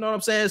 You know what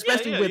I'm saying?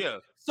 Especially with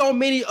so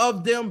many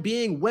of them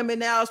being women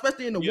now,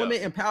 especially in the women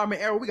empowerment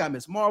era. We got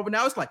Miss Marvel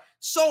now. It's like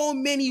so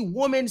many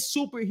women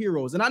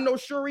superheroes. And I know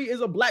Shuri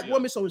is a black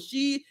woman, so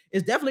she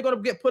is definitely going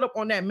to get put up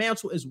on that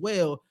mantle as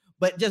well.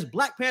 But just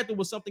Black Panther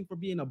was something for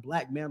being a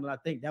black man, and I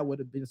think that would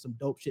have been some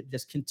dope shit.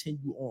 Just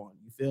continue on.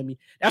 You feel me?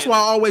 That's why I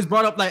always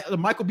brought up like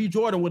Michael B.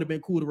 Jordan would have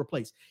been cool to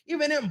replace.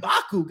 Even in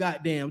M'Baku,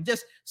 goddamn,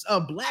 just a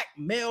black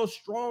male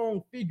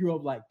strong figure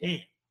of like,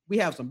 damn, we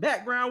have some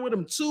background with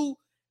him too.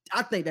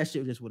 I think that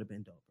shit just would have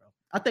been dope, bro.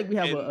 I think we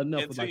have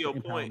enough of like the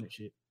empowerment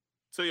shit.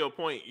 To your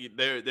point,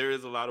 there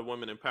is a lot of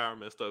women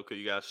empowerment stuff because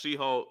you got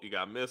She-Hulk, you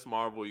got Miss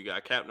Marvel, you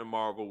got Captain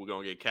Marvel. We're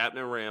gonna get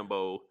Captain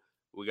Rambo.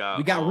 We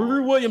got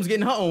Riri Williams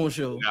getting her own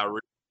show. We got Riri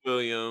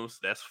Williams.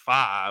 That's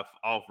 5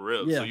 off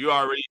rip. Yeah. So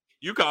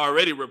you can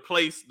already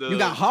replace the. You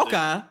got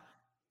Hawkeye.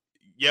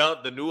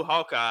 The new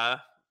Hawkeye.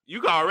 You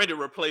can already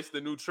replace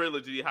the new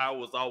trilogy. How it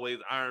was always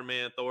Iron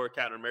Man, Thor,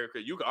 Captain America.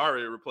 You can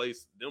already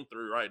replace them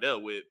 3 right there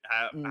with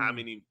how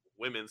many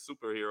women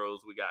superheroes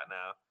we got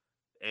now,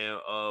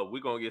 and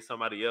we're gonna get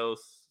somebody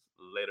else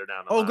later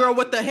down the line. Girl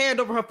with the hand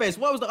over her face.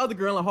 What was the other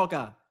girl in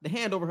Hawkeye? The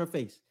hand over her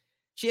face.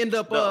 She ended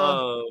up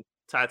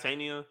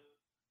Titania.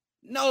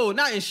 No,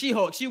 not in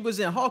She-Hulk. She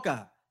was in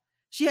Hawkeye.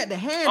 She had the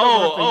hand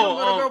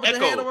over her face. The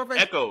hand over her face.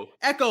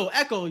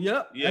 Echo.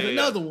 Yep. That's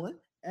another one.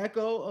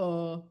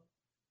 Echo.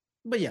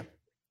 But yeah.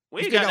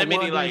 We ain't got that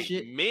many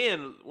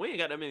men. We ain't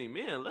got that many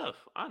men left,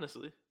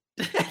 honestly.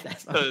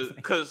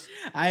 Because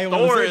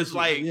Thor is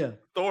like he's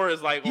on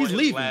his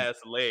leaving.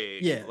 last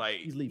leg. Yeah, like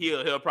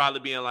he'll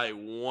probably be in like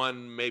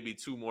 1, maybe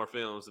 2 more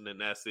films, and then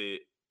that's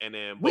it. And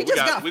then we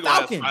got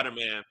Falcon.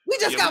 Spider-Man. We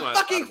just got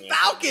fucking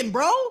Falcon,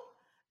 bro.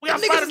 We got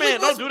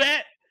Spider-Man. Don't do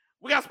that.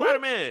 We got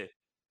Spider-Man.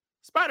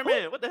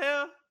 Spider-Man. What the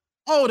hell?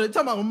 Oh, they're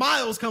talking about when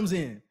Miles comes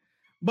in.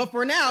 But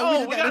for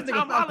now, we got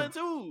Tom Holland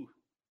too.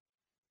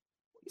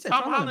 You said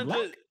Tom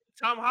Holland.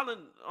 Tom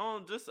Holland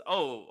on just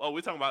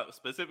we're talking about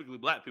specifically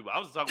black people. I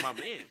was talking about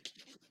men.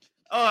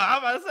 I'm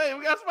about to say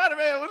we got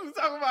Spider-Man. What are we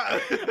talking about?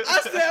 I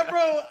said,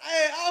 bro,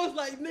 I was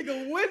like,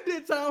 nigga, when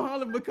did Tom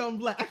Holland become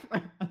black?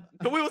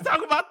 We was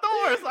talking about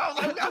Thor, so I was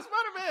like, we got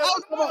Spider-Man. I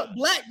was talking about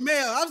black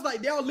male. I was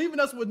like, y'all leaving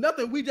us with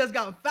nothing. We just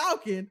got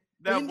Falcon.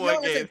 That boy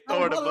gave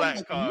Thor the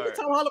black card.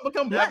 Tom Holland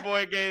become black.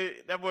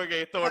 That boy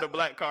gave Thor the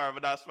black card,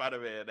 but not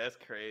Spider-Man. That's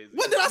crazy.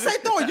 When did I say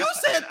Thor? You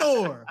said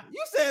Thor.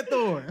 You said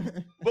Thor.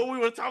 But we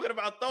were talking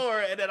about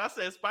Thor, and then I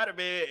said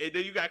Spider-Man, and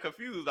then you got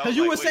confused. Because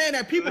you were saying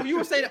that people. You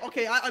were saying that.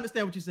 Okay, I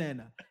understand what you're saying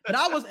now. But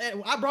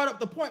I brought up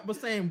the point by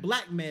saying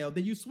black male.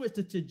 Then you switched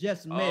it to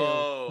just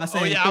male. I was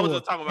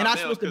just talking about. And I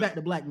switched it back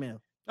to black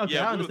male. Okay,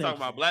 yeah, if we were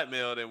talking about black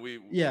male, then we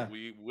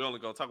only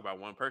gonna talk about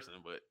one person,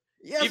 but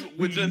even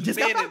with just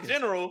men in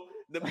general,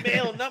 the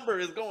male number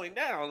is going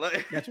down.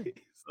 Like,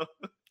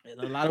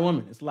 a lot of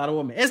women. It's a lot of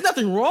women. There's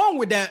nothing wrong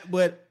with that,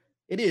 but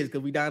it is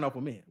because we dying off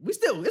of men.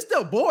 It's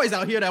still boys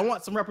out here that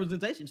want some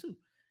representation too.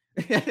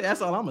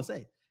 That's all I'm gonna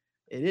say.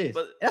 It is.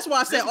 But that's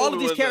why I said all of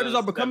these characters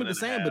are becoming the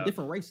same, but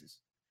different races.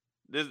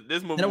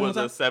 This movie was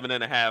a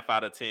 7.5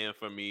 out of 10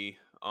 for me.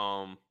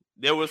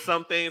 There were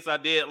some things I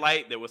did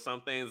like. There were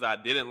some things I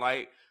didn't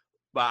like.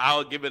 But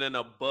I'll give it an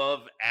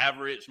above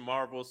average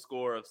Marvel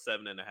score of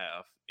 7.5.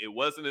 It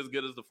wasn't as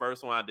good as the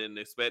first one. I didn't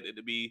expect it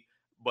to be.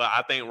 But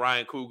I think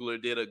Ryan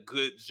Coogler did a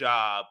good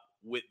job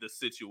with the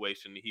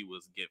situation he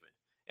was given.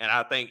 And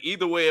I think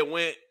either way it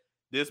went,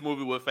 this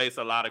movie would face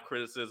a lot of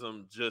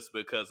criticism just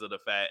because of the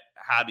fact,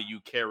 how do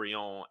you carry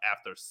on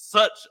after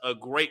such a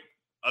great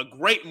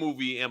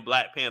movie in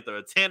Black Panther,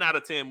 a 10 out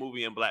of 10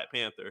 movie in Black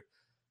Panther?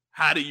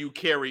 How do you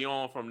carry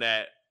on from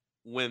that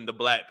when the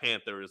Black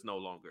Panther is no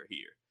longer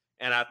here?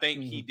 And I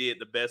think he did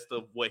the best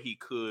of what he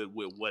could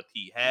with what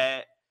he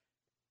had.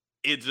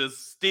 It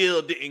just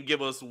still didn't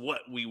give us what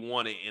we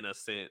wanted in a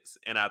sense.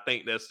 And I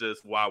think that's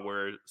just why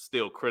we're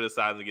still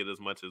criticizing it as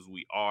much as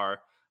we are.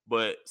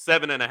 But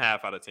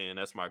 7.5 out of 10,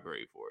 that's my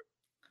grade for it.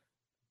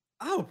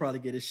 I would probably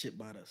get this shit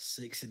by the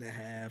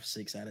 6.5,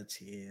 6 out of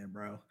 10,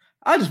 bro.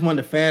 I just wasn't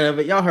a fan of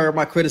it. Y'all heard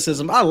my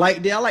criticism. I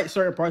liked it. I like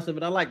certain parts of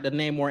it. I like the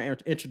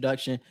Namor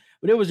introduction,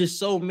 but there was just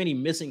so many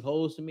missing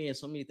holes to me and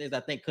so many things I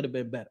think could have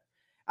been better.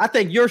 I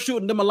think you're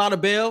shooting them a lot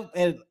of bail,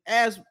 and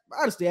as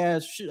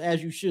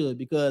you should,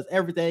 because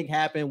everything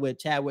happened with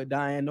Chadwick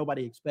dying.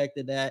 Nobody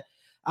expected that.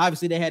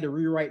 Obviously, they had to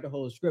rewrite the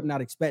whole script, not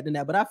expecting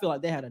that. But I feel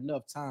like they had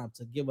enough time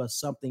to give us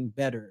something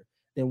better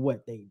than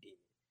what they did.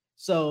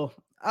 So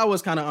I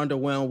was kind of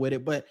underwhelmed with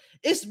it, but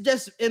it's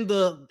just in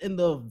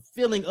the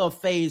feeling of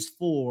Phase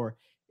 4.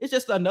 It's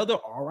just another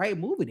all right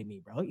movie to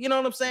me, bro. You know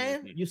what I'm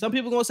saying? Some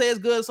people gonna say it's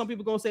good, some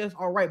people gonna say it's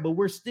all right, but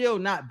we're still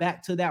not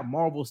back to that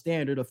Marvel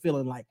standard of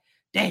feeling like,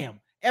 damn.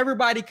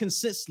 Everybody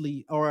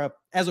consistently or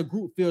as a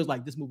group feels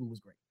like this movie was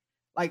great.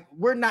 Like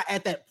we're not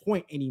at that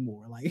point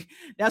anymore. Like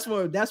that's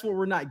what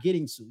we're not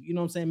getting to. You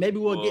know what I'm saying? Maybe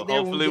we'll get there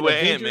hopefully when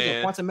we get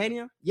Avengers or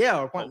Quantumania. Yeah,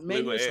 or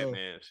Quantumania. So,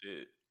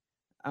 shit.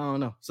 I don't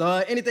know.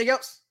 So anything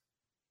else?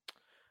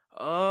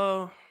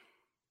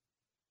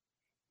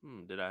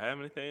 Did I have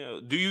anything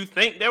else? Do you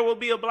think there will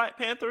be a Black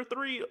Panther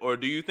 3? Or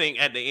do you think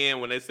at the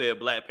end when they said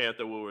Black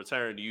Panther will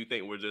return, do you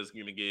think we're just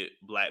going to get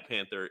Black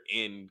Panther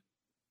in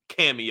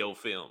cameo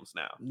films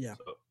now? Yeah.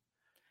 So.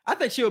 I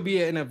think she'll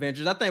be in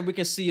Avengers. I think we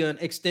can see an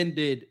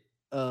extended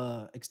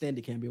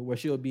cameo where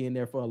she'll be in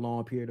there for a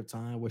long period of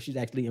time where she's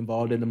actually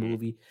involved in the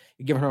movie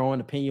and give her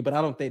own opinion. But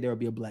I don't think there will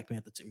be a Black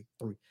Panther 3.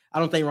 I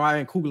don't think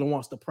Ryan Coogler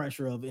wants the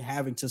pressure of it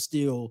having to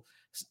still,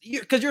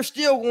 because you're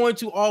still going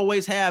to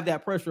always have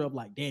that pressure of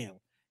like, damn,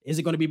 is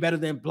it going to be better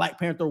than Black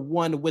Panther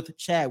 1 with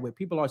Chadwick?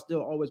 People are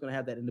still always going to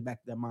have that in the back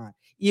of their mind.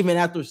 Even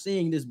after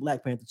seeing this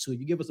Black Panther 2,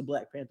 if you give us a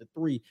Black Panther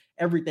 3,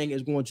 everything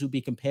is going to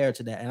be compared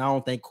to that. And I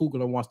don't think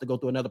Coogler wants to go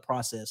through another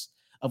process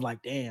of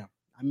like, damn,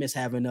 I miss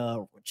having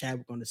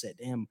Chadwick on the set.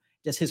 Damn,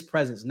 just his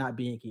presence not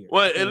being here.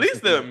 Well, at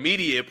least the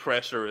immediate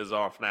pressure is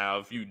off now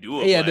if you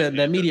do it. Yeah,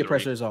 the immediate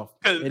pressure is off.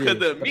 Because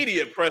the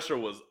immediate pressure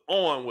was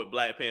on with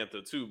Black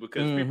Panther 2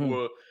 because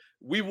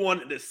we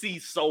wanted to see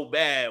so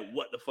bad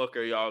what the fuck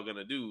are y'all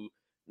gonna do.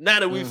 Now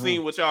that we've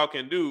seen what y'all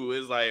can do,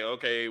 it's like,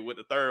 okay, with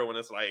the third one,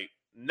 it's like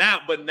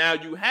now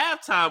you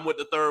have time with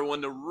the third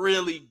one to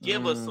really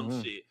give us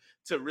some shit,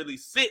 to really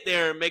sit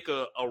there and make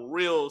a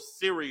real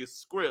serious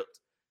script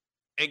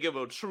and give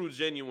a true,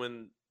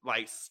 genuine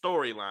like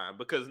storyline,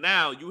 because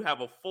now you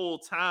have a full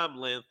time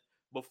length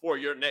before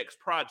your next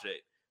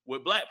project.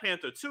 With Black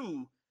Panther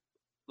 2,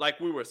 like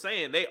we were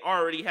saying, they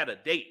already had a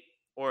date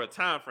or a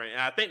time frame.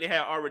 And I think they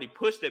had already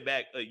pushed it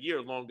back a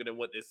year longer than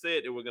what they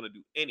said they were going to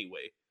do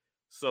anyway.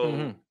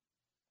 So,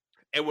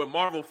 and with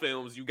Marvel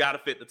films, you got to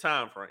fit the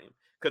time frame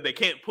because they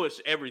can't push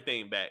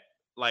everything back.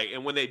 Like,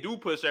 and when they do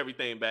push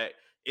everything back,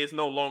 it's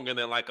no longer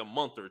than like a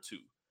month or two.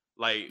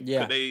 Like,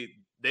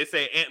 they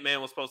say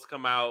Ant-Man was supposed to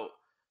come out.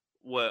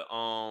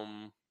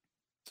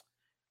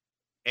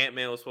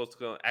 Ant-Man was supposed to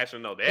come.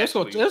 Actually, no, it was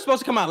supposed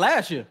to come out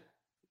last year.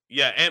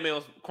 Yeah,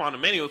 Ant-Man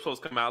Quantumania was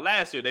supposed to come out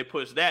last year. They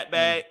pushed that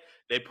back.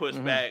 They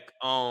pushed back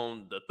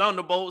the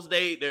Thunderbolts.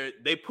 They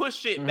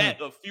pushed it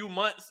back a few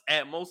months,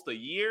 at most a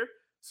year.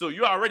 So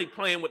you're already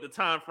playing with the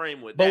time frame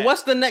with that. But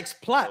what's the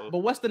next plot? But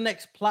what's the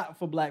next plot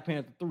for Black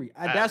Panther 3?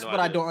 That's what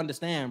I don't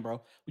understand,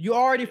 bro. You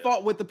already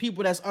fought with the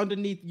people that's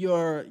underneath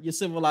your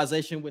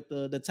civilization with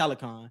the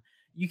Telecon.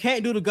 You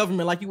can't do the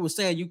government like you were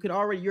saying. You could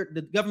already.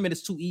 The government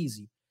is too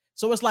easy.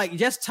 So it's like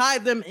just tie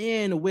them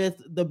in with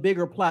the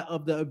bigger plot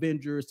of the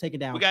Avengers taking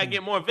down. We gotta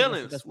get more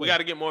villains. We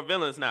gotta get more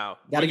villains now.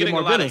 Gotta get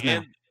more villains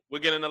now. We're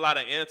getting a lot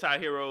of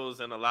anti-heroes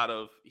and a lot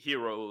of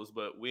heroes,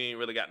 but we ain't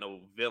really got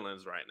no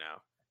villains right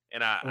now.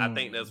 And I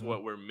think that's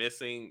what we're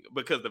missing,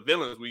 because the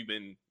villains we've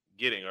been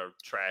getting are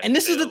trash. And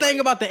this is the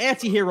thing about the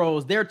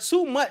anti-heroes. They're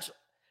too much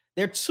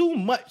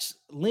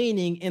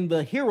leaning in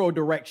the hero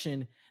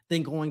direction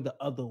than going the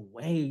other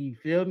way. You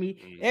feel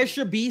me? There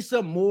should be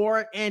some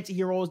more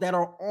anti-heroes that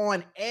are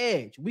on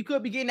edge. We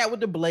could be getting that with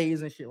the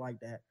Blaze and shit like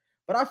that.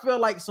 But I feel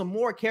like some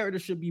more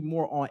characters should be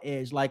more on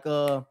edge. Like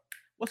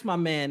what's my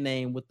man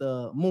name with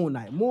the Moon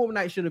Knight? Moon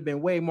Knight should have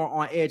been way more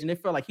on edge, and it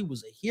felt like he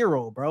was a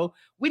hero, bro.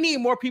 We need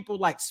more people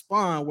like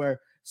Spawn, where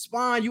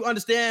Spawn, you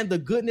understand the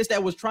goodness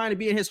that was trying to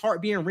be in his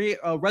heart being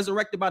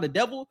resurrected by the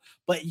devil,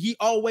 but he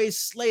always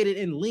slayed it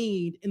and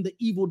leaned in the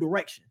evil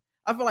direction.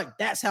 I feel like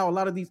that's how a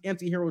lot of these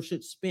anti-heroes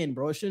should spin,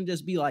 bro. It shouldn't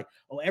just be like,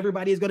 oh,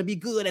 everybody is going to be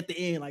good at the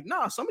end. Like,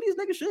 nah, some of these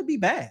niggas should be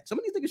bad. Some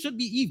of these niggas should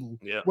be evil.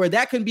 Yeah. Where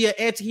that can be an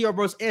anti-hero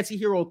versus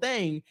anti-hero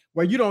thing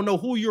where you don't know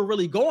who you're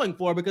really going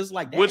for, because it's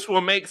like that. Which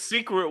will make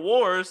Secret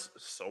Wars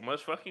so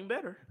much fucking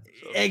better.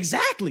 So.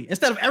 Exactly.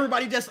 Instead of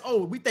everybody just,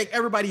 we think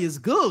everybody is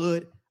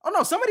good. Oh,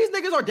 no, some of these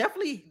niggas are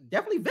definitely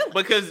villains.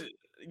 Because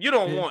you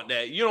don't want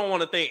that. You don't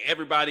want to think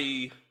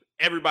everybody's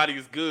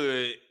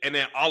good, and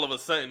then all of a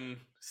sudden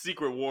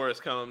Secret Wars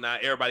come. Now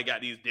everybody got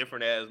these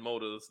different ass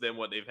motives than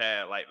what they've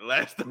had like the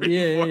last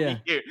 3-4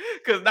 years.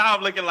 Because now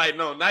I'm looking like,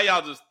 no, now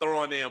y'all just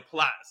throwing in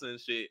plots and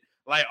shit.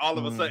 Like all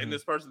of a sudden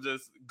this person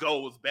just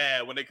goes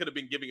bad when they could have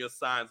been giving us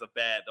signs of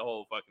bad the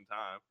whole fucking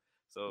time.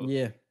 So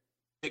in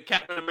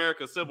Captain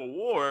America Civil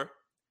War,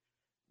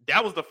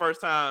 that was the first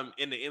time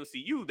in the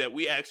MCU that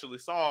we actually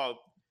saw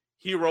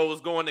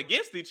heroes going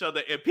against each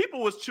other, and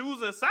people was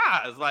choosing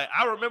sides. Like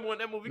I remember when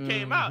that movie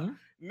came out,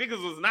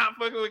 niggas was not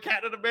fucking with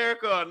Captain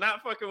America or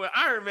not fucking with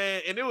Iron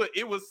Man, and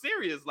it was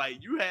serious.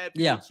 Like you had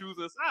people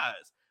choosing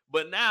sides.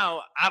 But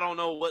now I don't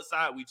know what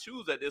side we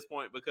choose at this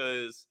point,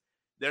 because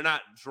they're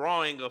not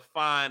drawing a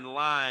fine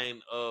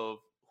line of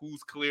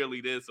who's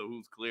clearly this or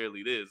who's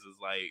clearly this. It's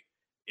like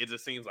it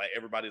just seems like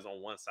everybody's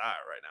on one side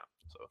right now.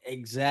 So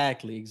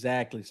exactly.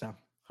 So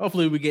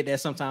hopefully we get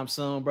that sometime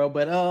soon, bro.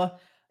 But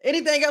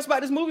anything else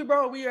about this movie,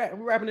 bro? We're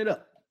wrapping it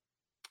up.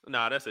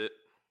 Nah, that's it.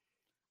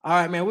 All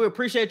right, man. We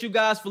appreciate you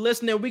guys for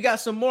listening. We got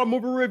some more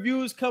movie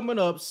reviews coming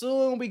up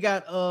soon. We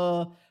got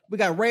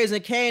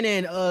Raising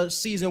Kanan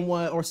season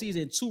 1 or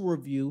season 2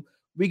 review.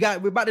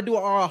 We're about to do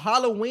our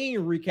Halloween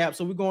recap.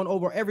 So we're going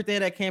over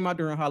everything that came out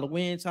during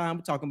Halloween time.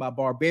 We're talking about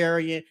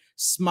Barbarian,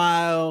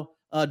 Smile,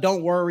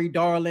 Don't Worry,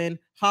 Darling,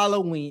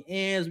 Halloween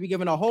Ends. We're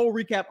giving a whole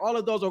recap. All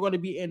of those are going to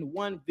be in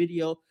one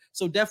video.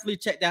 So definitely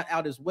check that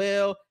out as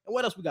well. And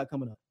what else we got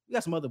coming up? We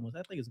got some other ones.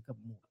 I think it's a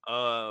couple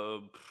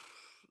more.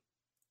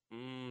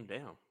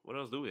 Damn. What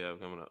else do we have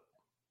coming up?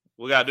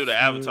 We gotta do the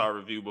Avatar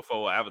review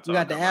before Avatar. We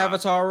got the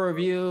Avatar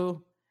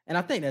review, and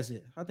I think that's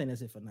it.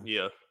 For now.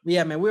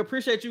 Yeah, man. We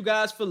appreciate you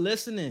guys for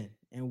listening,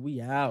 and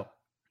we out.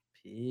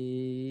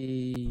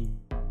 Peace.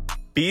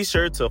 Be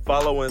sure to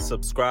follow and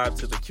subscribe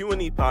to the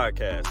Q&E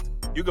podcast.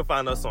 You can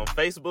find us on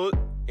Facebook,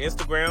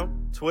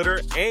 Instagram, Twitter,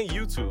 and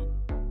YouTube.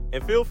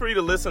 And feel free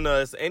to listen to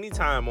us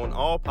anytime on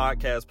all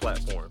podcast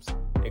platforms,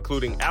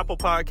 including Apple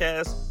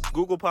Podcasts,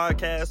 Google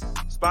Podcasts,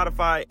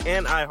 Spotify,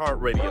 and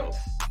iHeartRadio.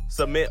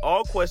 Submit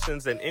all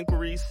questions and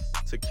inquiries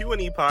to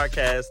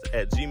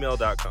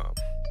qandepodcast@gmail.com.